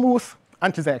change is smooth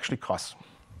until they actually cross.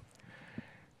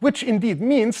 Which indeed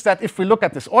means that if we look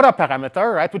at this order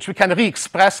parameter, right, which we can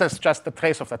re-express as just the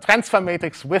trace of the transfer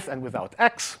matrix with and without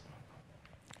X,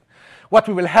 what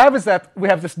we will have is that we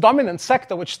have this dominant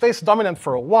sector which stays dominant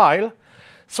for a while.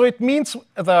 So it means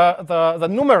the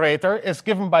numerator is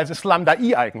given by this lambda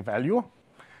e eigenvalue,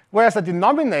 whereas the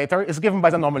denominator is given by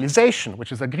the normalization,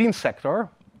 which is a green sector,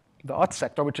 the odd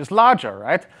sector, which is larger,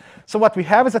 right? So what we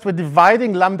have is that we're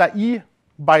dividing lambda e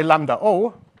by lambda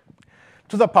o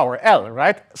to the power L,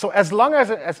 right? So as long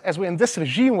as we're in this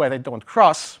regime where they don't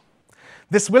cross,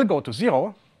 this will go to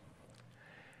 0.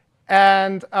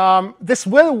 And this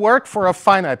will work for a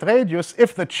finite radius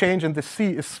if the change in the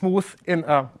C is smooth in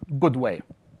a good way.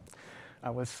 I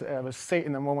will say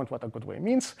in a moment what a good way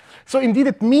means. So indeed,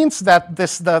 it means that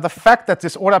the fact that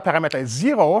this order parameter is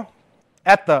 0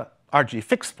 at the RG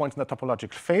fixed point in the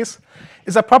topological phase,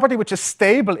 is a property which is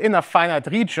stable in a finite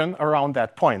region around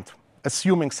that point,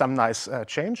 assuming some nice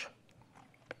change.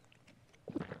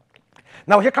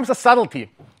 Now here comes a subtlety.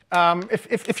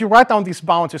 If you write down these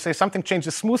bounds, you say something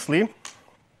changes smoothly.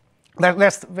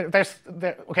 There's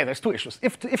two issues.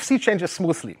 If C changes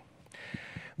smoothly,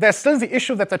 there's still the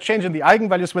issue that the change in the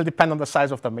eigenvalues will depend on the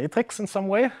size of the matrix in some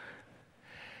way.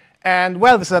 And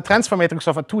well, this is a transfer matrix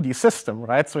of a 2D system,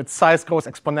 right? So its size grows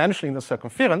exponentially in the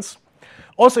circumference.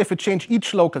 Also, if you change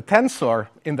each local tensor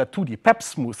in the 2D PEP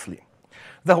smoothly,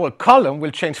 the whole column will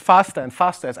change faster and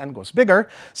faster as n goes bigger.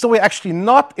 So we're actually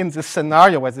not in this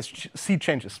scenario where this C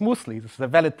changes smoothly. This is a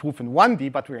valid proof in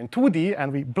 1D, but we're in 2D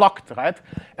and we blocked, right?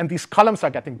 And these columns are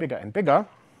getting bigger and bigger.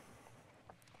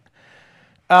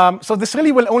 So this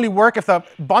really will only work if the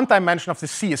bond dimension of the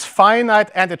C is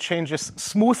finite and it changes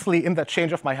smoothly in the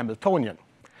change of my Hamiltonian,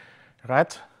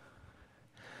 right?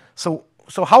 So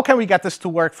how can we get this to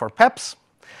work for PEPs?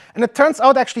 And it turns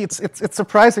out actually it's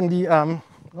surprisingly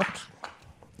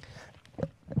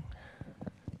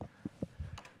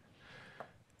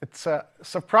It's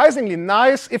surprisingly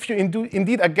nice if you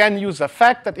indeed again use the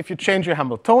fact that if you change your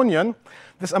Hamiltonian,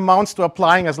 this amounts to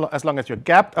applying, as long as you're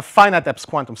gapped, a finite depth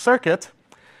quantum circuit.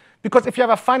 Because if you have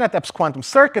a finite depth quantum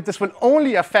circuit, this will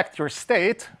only affect your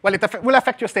state. Well, it will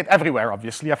affect your state everywhere,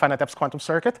 obviously, a finite depth quantum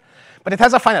circuit. But it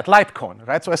has a finite light cone,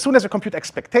 right? So as soon as you compute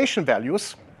expectation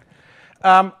values,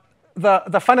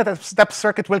 the finite depth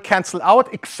circuit will cancel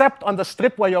out, except on the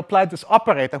strip where you apply this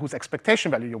operator whose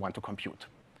expectation value you want to compute.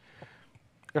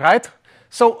 Right?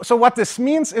 So what this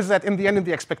means is that in the end, in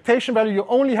the expectation value, you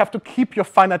only have to keep your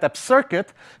finite depth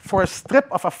circuit for a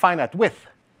strip of a finite width.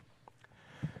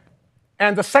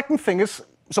 And the second thing is,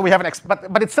 so we have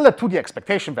but it's still a 2D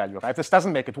expectation value, right? This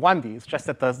doesn't make it 1D. It's just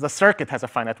that the circuit has a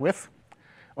finite width,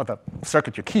 or the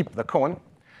circuit you keep, the cone.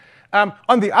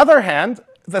 On the other hand,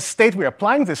 the state we're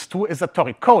applying this to is a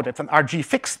toric code. It's an RG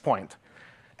fixed point.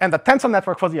 And the tensor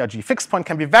network for the RG fixed point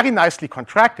can be very nicely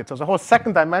contracted. So the whole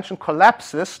second dimension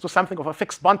collapses to something of a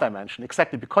fixed bond dimension,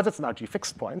 exactly because it's an RG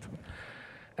fixed point.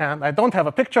 And I don't have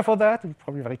a picture for that. It's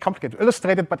probably very complicated to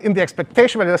illustrate it. But in the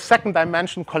expectation value, the second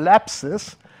dimension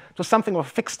collapses to something of a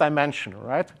fixed dimension,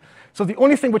 right? So the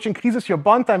only thing which increases your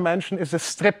bond dimension is a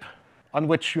strip on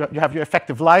which you have your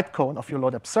effective light cone of your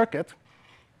low-depth circuit.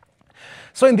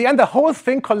 So in the end, the whole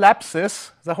thing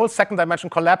collapses. The whole second dimension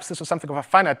collapses to something of a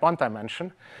finite bond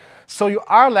dimension. So you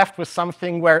are left with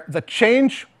something where the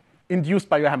change induced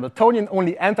by your Hamiltonian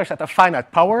only enters at a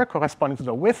finite power corresponding to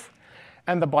the width,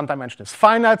 and the bond dimension is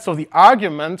finite. So the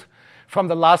argument from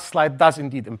the last slide does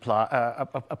indeed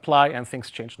apply, and things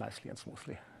change nicely and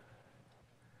smoothly.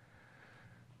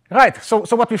 Right, so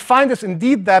what we find is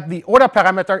indeed that the order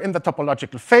parameter in the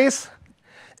topological phase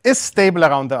is stable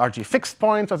around the RG fixed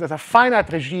point. So there's a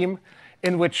finite regime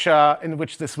in which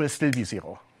this will still be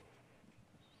 0.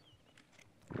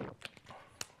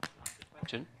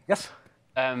 Question? Yes?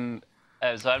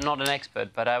 So I'm not an expert,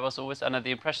 but I was always under the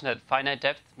impression that finite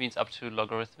depth means up to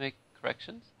logarithmic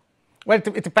corrections. Well,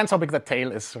 it depends how big the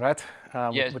tail is, right?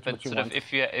 Yes, but sort of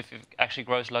if it actually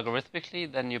grows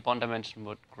logarithmically, then your bond dimension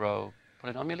would grow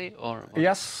polynomially, or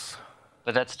yes.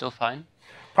 But that's still fine.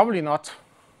 Probably not.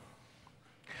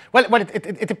 Well,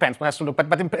 it depends. One has to look,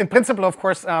 but in principle, of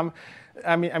course,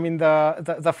 I mean,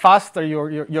 the faster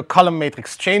your column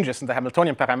matrix changes in the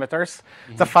Hamiltonian parameters,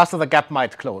 the faster the gap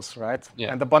might close, right?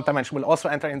 Yeah. And the bond dimension will also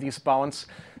enter in these bounds.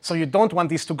 So you don't want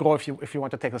these to grow if you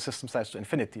want to take the system size to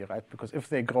infinity, right? Because if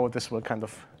they grow, this will kind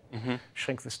of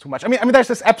shrink this too much. I mean, there's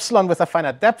this epsilon with a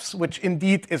finite depth, which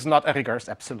indeed is not a rigorous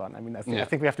epsilon. I mean, I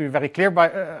think we have to be very clear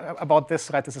about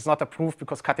this, right? This is not a proof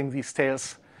because cutting these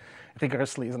tails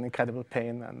rigorously is an incredible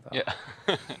pain. And yeah,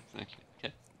 exactly.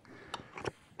 Okay.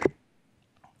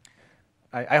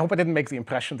 I hope I didn't make the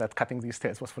impression that cutting these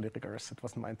tails was fully rigorous. It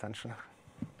wasn't my intention.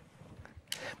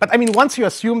 But I mean, once you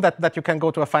assume that you can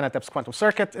go to a finite depth quantum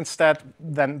circuit instead,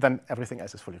 then everything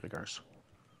else is fully rigorous.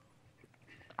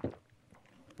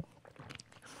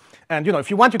 And if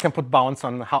you want, you can put bounds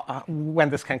on when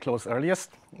this can close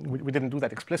earliest. We didn't do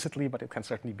that explicitly, but it can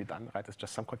certainly be done, right? It's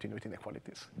just some continuity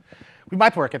inequalities. We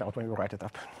might work it out when we write it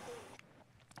up.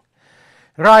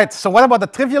 Right, so what about the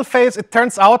trivial phase? It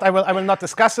turns out, I will not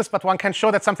discuss this, but one can show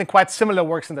that something quite similar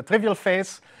works in the trivial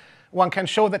phase. One can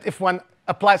show that if one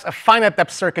applies a finite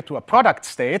depth circuit to a product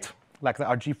state, like the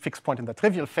RG fixed point in the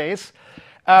trivial phase,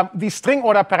 the string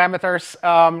order parameters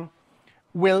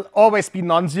will always be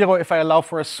non-zero if I allow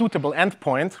for a suitable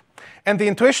endpoint. And the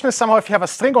intuition is somehow if you have a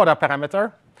string order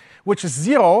parameter, which is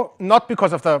 0, not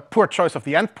because of the poor choice of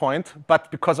the endpoint,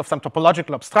 but because of some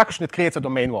topological obstruction, it creates a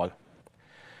domain wall.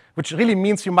 which really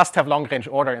means you must have long-range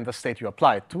order in the state you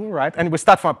apply it to, right? And we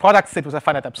start from a product state with a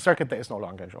finite depth circuit, there is no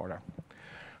long-range order.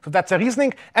 So that's the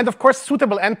reasoning. And of course,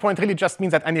 suitable endpoint really just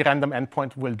means that any random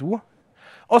endpoint will do.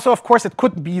 Also, of course, it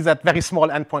could be that very small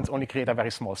endpoints only create a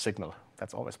very small signal.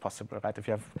 That's always possible, right? If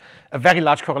you have a very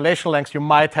large correlation length, you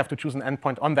might have to choose an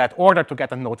endpoint on that order to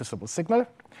get a noticeable signal.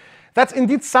 That's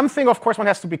indeed something, of course, one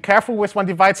has to be careful with. One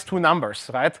divides two numbers,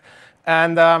 right?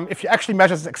 And if you actually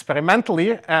measure this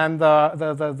experimentally, and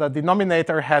the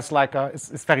denominator has like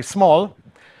is very small,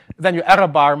 then your error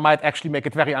bar might actually make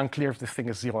it very unclear if this thing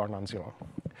is 0 or non-zero.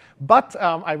 But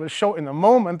I will show in a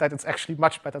moment that it's actually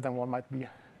much better than one might be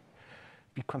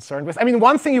concerned with. I mean,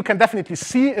 one thing you can definitely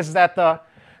see is that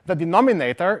the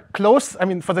denominator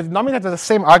for the denominator, the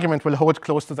same argument will hold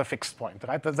close to the fixed point,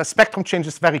 right? The spectrum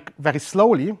changes very, very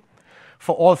slowly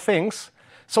for all things.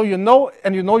 So you know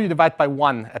you divide by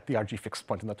 1 at the RG fixed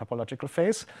point in the topological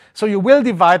phase. So you will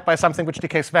divide by something which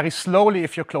decays very slowly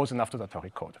if you're close enough to the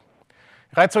toric code.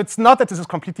 Right? So it's not that this is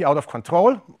completely out of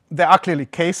control. There are clearly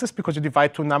cases because you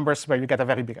divide two numbers where you get a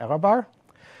very big error bar.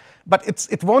 But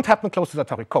it won't happen close to the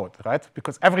toric code, right?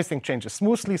 Because everything changes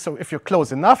smoothly. So if you're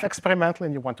close enough experimentally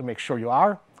and you want to make sure you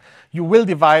are, you will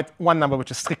divide one number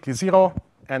which is strictly 0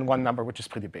 and one number which is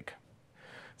pretty big.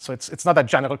 So it's not a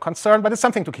general concern, but it's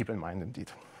something to keep in mind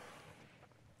indeed.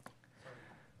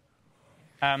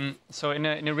 So in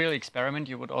a real experiment,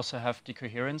 you would also have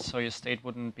decoherence, so your state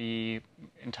wouldn't be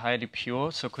entirely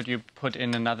pure. So could you put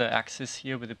in another axis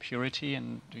here with the purity,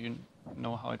 and do you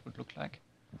know how it would look like?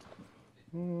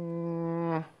 I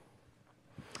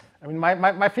mean,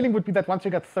 my feeling would be that once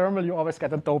you get thermal, you always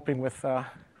get a doping with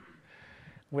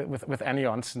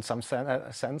anyons in some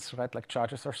sense, right, like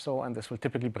charges or so, and this will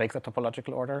typically break the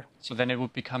topological order. So then it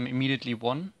would become immediately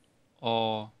 1,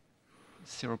 or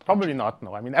 0? Probably not,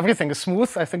 no. I mean, everything is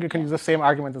smooth. I think you can use the same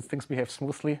argument that things behave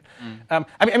smoothly. I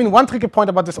mean, one tricky point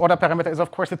about this order parameter is,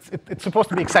 of course, it's supposed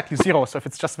to be exactly 0. So if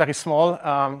it's just very small,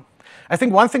 I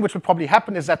think one thing which would probably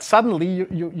happen is that suddenly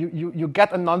you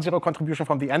get a non-zero contribution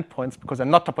from the endpoints because they're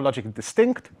not topologically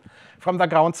distinct from the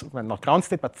ground, well, not ground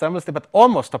state, but thermal state, but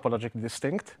almost topologically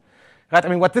distinct. Right? I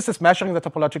mean, what this is measuring the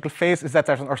topological phase is that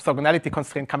there's an orthogonality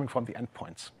constraint coming from the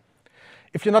endpoints.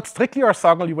 If you're not strictly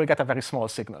orthogonal, you will get a very small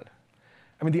signal.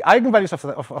 I mean, the eigenvalues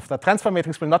of the transfer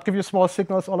matrix will not give you small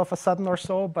signals all of a sudden or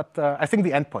so, but I think the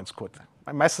endpoints could.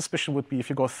 My suspicion would be if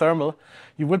you go thermal,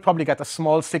 you will probably get a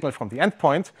small signal from the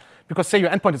endpoint, because say your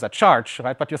endpoint is a charge,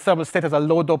 right? But your thermal state has a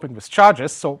low doping with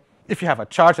charges, so if you have a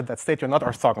charge at that state, you're not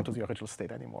orthogonal to the original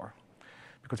state anymore,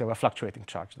 because you have a fluctuating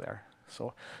charge there.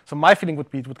 So my feeling would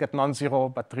be it would get non-zero,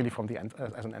 but really from the end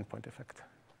as an endpoint effect.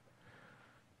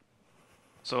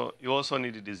 So you also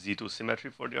needed the Z2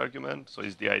 symmetry for the argument. So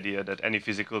is the idea that any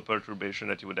physical perturbation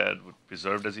that you would add would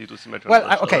preserve the Z2 symmetry?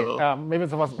 Well, okay, maybe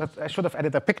I should have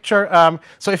added a picture.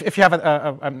 So if you have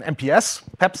an MPS,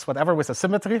 PEPS, whatever, with a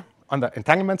symmetry on the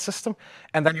entanglement system,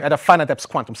 and then you add a finite depth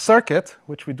quantum circuit,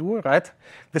 which we do, right?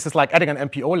 This is like adding an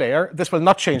MPO layer. This will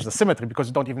not change the symmetry because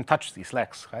you don't even touch these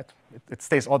legs, right? It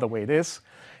stays all the way it is.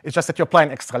 It's just that you apply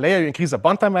an extra layer, you increase the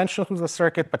bond dimension through the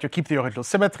circuit, but you keep the original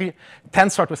symmetry,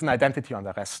 tensor with an identity on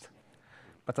the rest.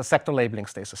 But the sector labeling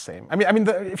stays the same. I mean,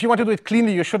 if you want to do it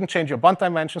cleanly, you shouldn't change your bond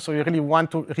dimension, so you really want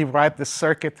to rewrite this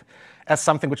circuit as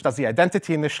something which does the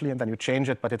identity initially, and then you change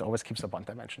it, but it always keeps the bond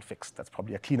dimension fixed. That's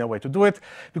probably a cleaner way to do it,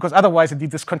 because otherwise, indeed,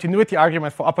 this continuity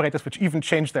argument for operators which even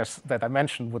change their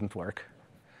dimension wouldn't work.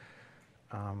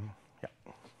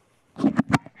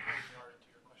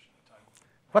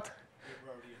 What?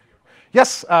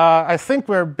 Yes, I think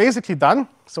we're basically done.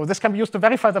 So this can be used to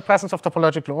verify the presence of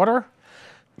topological order,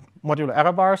 modular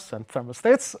error bars, and thermal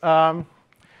states. And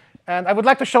I would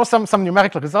like to show some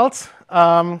numerical results.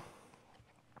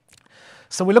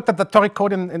 So we looked at the toric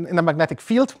code in a magnetic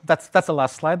field. That's the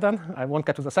last slide then. I won't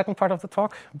get to the second part of the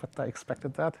talk, but I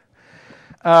expected that.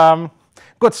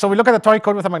 Good, so we look at the toric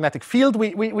code with a magnetic field.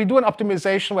 We do an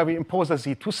optimization where we impose a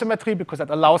Z2 symmetry because that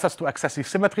allows us to access these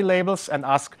symmetry labels and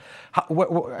ask,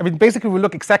 I mean, basically we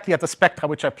look exactly at the spectra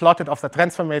which I plotted of the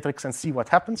transfer matrix and see what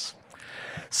happens.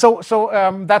 So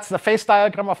that's the phase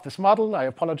diagram of this model. I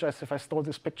apologize if I stole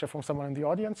this picture from someone in the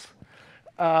audience.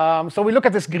 So we look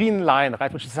at this green line,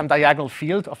 right, which is some diagonal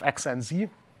field of x and z.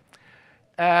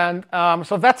 And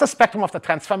so that's the spectrum of the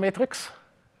transfer matrix.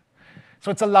 So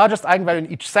it's the largest eigenvalue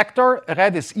in each sector.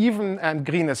 Red is even and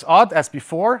green is odd, as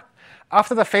before.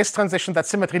 After the phase transition, that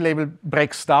symmetry label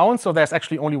breaks down. So there's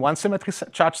actually only one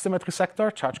charge symmetry sector,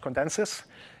 charge condenses,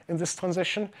 in this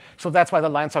transition. So that's why the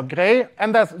lines are gray.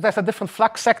 And there's a different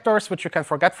flux sectors, which you can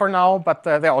forget for now, but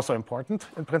they're also important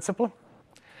in principle.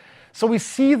 So we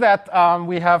see that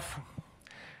we have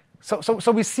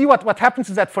So we see what happens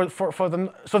is that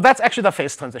so that's actually the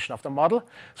phase transition of the model.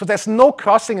 So there's no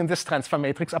crossing in this transfer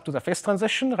matrix up to the phase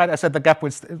transition, right? I said the gap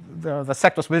will, the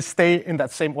sectors will stay in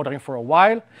that same ordering for a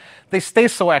while. They stay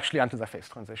so actually until the phase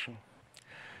transition.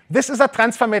 This is a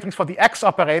transfer matrix for the X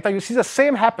operator. You see the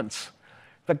same happens.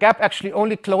 The gap actually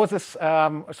only closes,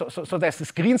 so there's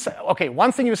this green, okay,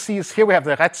 one thing you see is here we have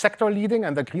the red sector leading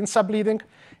and the green sub leading.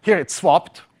 Here it's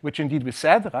swapped, which indeed we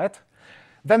said, right?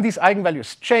 Then these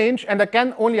eigenvalues change, and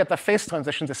again, only at the phase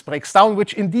transition this breaks down,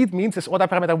 which indeed means this order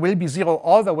parameter will be 0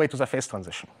 all the way to the phase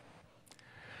transition.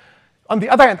 On the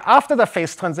other hand, after the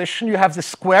phase transition, you have this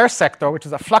square sector, which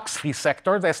is a flux-free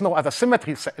sector. There's no other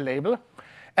symmetry label.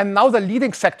 And now the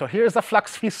leading sector here is a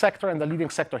flux-free sector, and the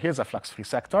leading sector here is a flux-free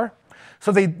sector.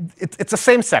 So it's the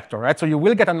same sector, right? So you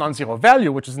will get a non-zero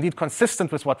value, which is indeed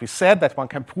consistent with what we said, that one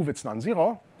can prove it's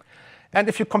non-zero. And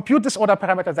if you compute this order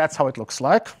parameter, that's how it looks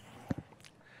like.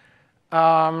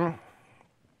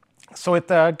 So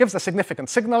it gives a significant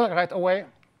signal right away.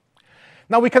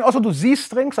 Now we can also do Z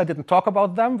strings. I didn't talk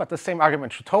about them, but the same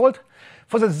argument should hold.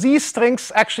 For the Z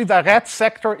strings, actually the red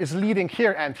sector is leading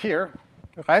here and here,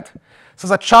 right? So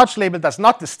the charge label does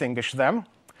not distinguish them.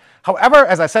 However,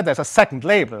 as I said, there's a second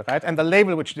label, right? And the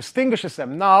label which distinguishes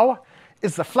them now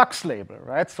is the flux label,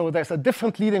 right? So there's a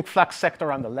different leading flux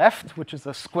sector on the left, which is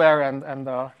a square and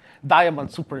a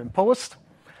diamond superimposed.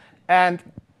 And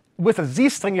with a Z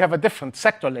string, you have a different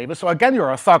sector label. So again, you're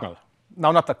orthogonal.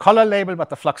 Now not the color label, but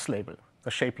the flux label,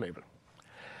 the shape label.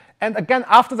 And again,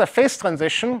 after the phase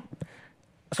transition,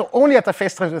 so only at the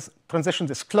phase transition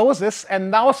this closes.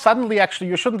 And now suddenly, actually,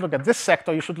 you shouldn't look at this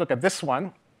sector. You should look at this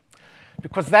one,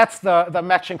 because that's the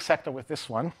matching sector with this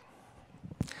one.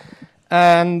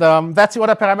 And that's the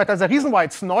order parameter. The reason why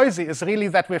it's noisy is really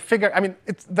that we figure, I mean,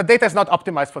 the data is not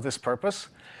optimized for this purpose,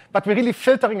 but we're really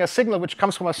filtering a signal which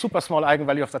comes from a super small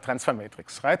eigenvalue of the transfer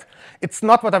matrix, right? It's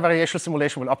not what a variational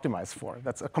simulation will optimize for.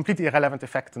 That's a completely irrelevant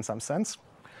effect in some sense.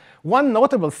 One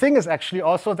notable thing is actually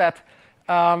also that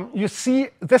you see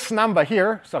this number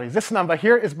here, this number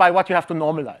here is by what you have to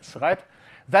normalize, right?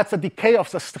 That's the decay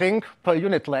of the string per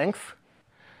unit length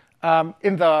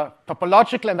in the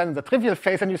topological and then in the trivial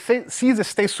phase, and you see this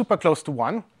stays super close to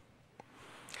 1.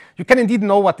 You can indeed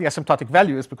know what the asymptotic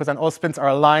value is, because then all spins are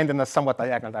aligned in a somewhat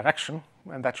diagonal direction,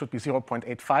 and that should be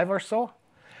 0.85 or so.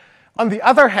 On the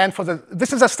other hand,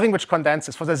 this is a string which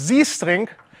condenses. For the Z string,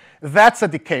 that's a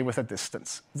decay with a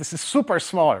distance. This is super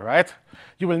small, right?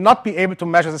 You will not be able to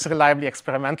measure this reliably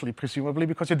experimentally, presumably,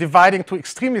 because you're dividing two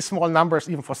extremely small numbers,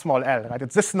 even for small l, right?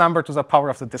 It's this number to the power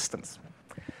of the distance.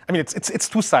 I mean, it's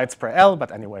 2 sides per L,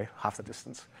 but anyway, half the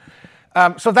distance.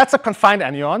 So that's a confined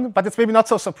anion, but it's maybe not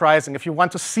so surprising. If you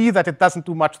want to see that it doesn't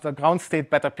do much to the ground state,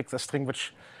 better pick the string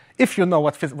which, if you know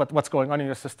what's going on in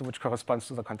your system, which corresponds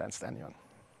to the condensed anion.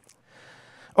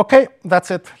 OK,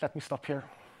 that's it. Let me stop here.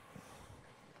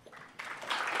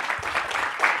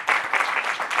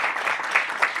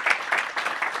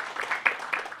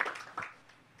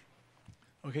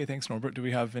 OK, thanks, Norbert. Do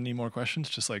we have any more questions?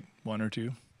 Just like 1 or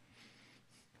 2?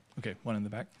 OK, one in the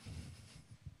back.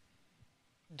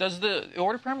 Does the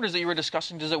order parameters that you were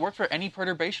discussing, does it work for any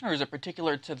perturbation, or is it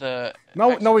particular to the...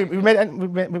 No,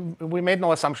 we made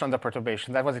no assumption on the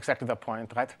perturbation. That was exactly the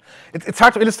point, right? It's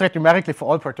hard to illustrate numerically for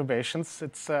all perturbations.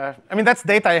 I mean, that's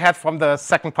data I had from the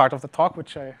second part of the talk,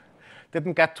 which I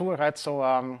didn't get to, right?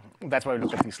 So that's why we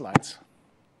look at these lines.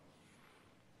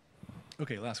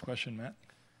 OK, last question, Matt.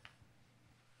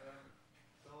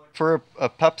 For a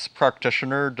PEPS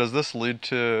practitioner, does this lead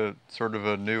to sort of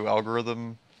a new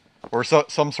algorithm or some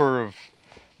sort of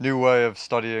new way of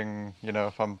studying,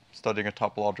 if I'm studying a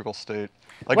topological state?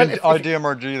 Like in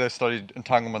IDMRG, they studied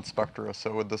entanglement spectra.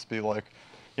 So would this be like,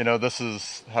 this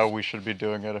is how we should be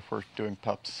doing it if we're doing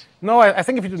PEPS? No, I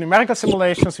think if you do numerical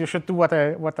simulations, you should do what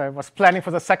I was planning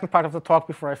for the second part of the talk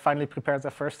before I finally prepared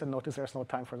the first and noticed there's no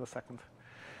time for the second.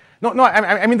 No,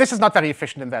 I mean, this is not very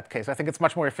efficient in that case. I think it's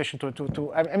much more efficient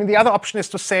I mean, the other option is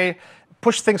to say,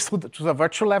 push things through to the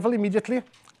virtual level immediately,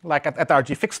 like at the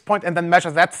RG fixed point, and then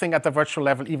measure that thing at the virtual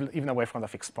level, even away from the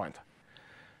fixed point.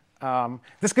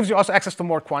 This gives you also access to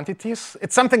more quantities.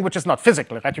 It's something which is not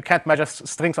physical, right? You can't measure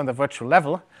strings on the virtual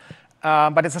level,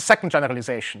 but it's a second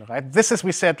generalization, right? This is,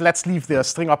 we said, let's leave the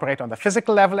string operator on the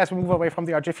physical level as we move away from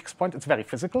the RG fixed point. It's very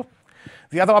physical.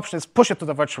 The other option is push it to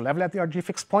the virtual level at the RG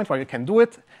fixed point, where you can do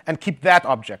it, and keep that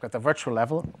object at the virtual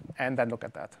level, and then look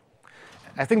at that.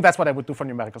 I think that's what I would do for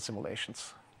numerical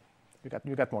simulations.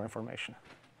 You get more information.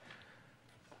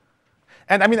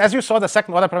 And I mean, as you saw, the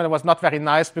second order parameter was not very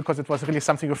nice, because it was really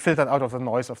something you filtered out of the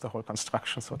noise of the whole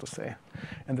construction, so to say.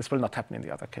 And this will not happen in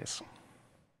the other case.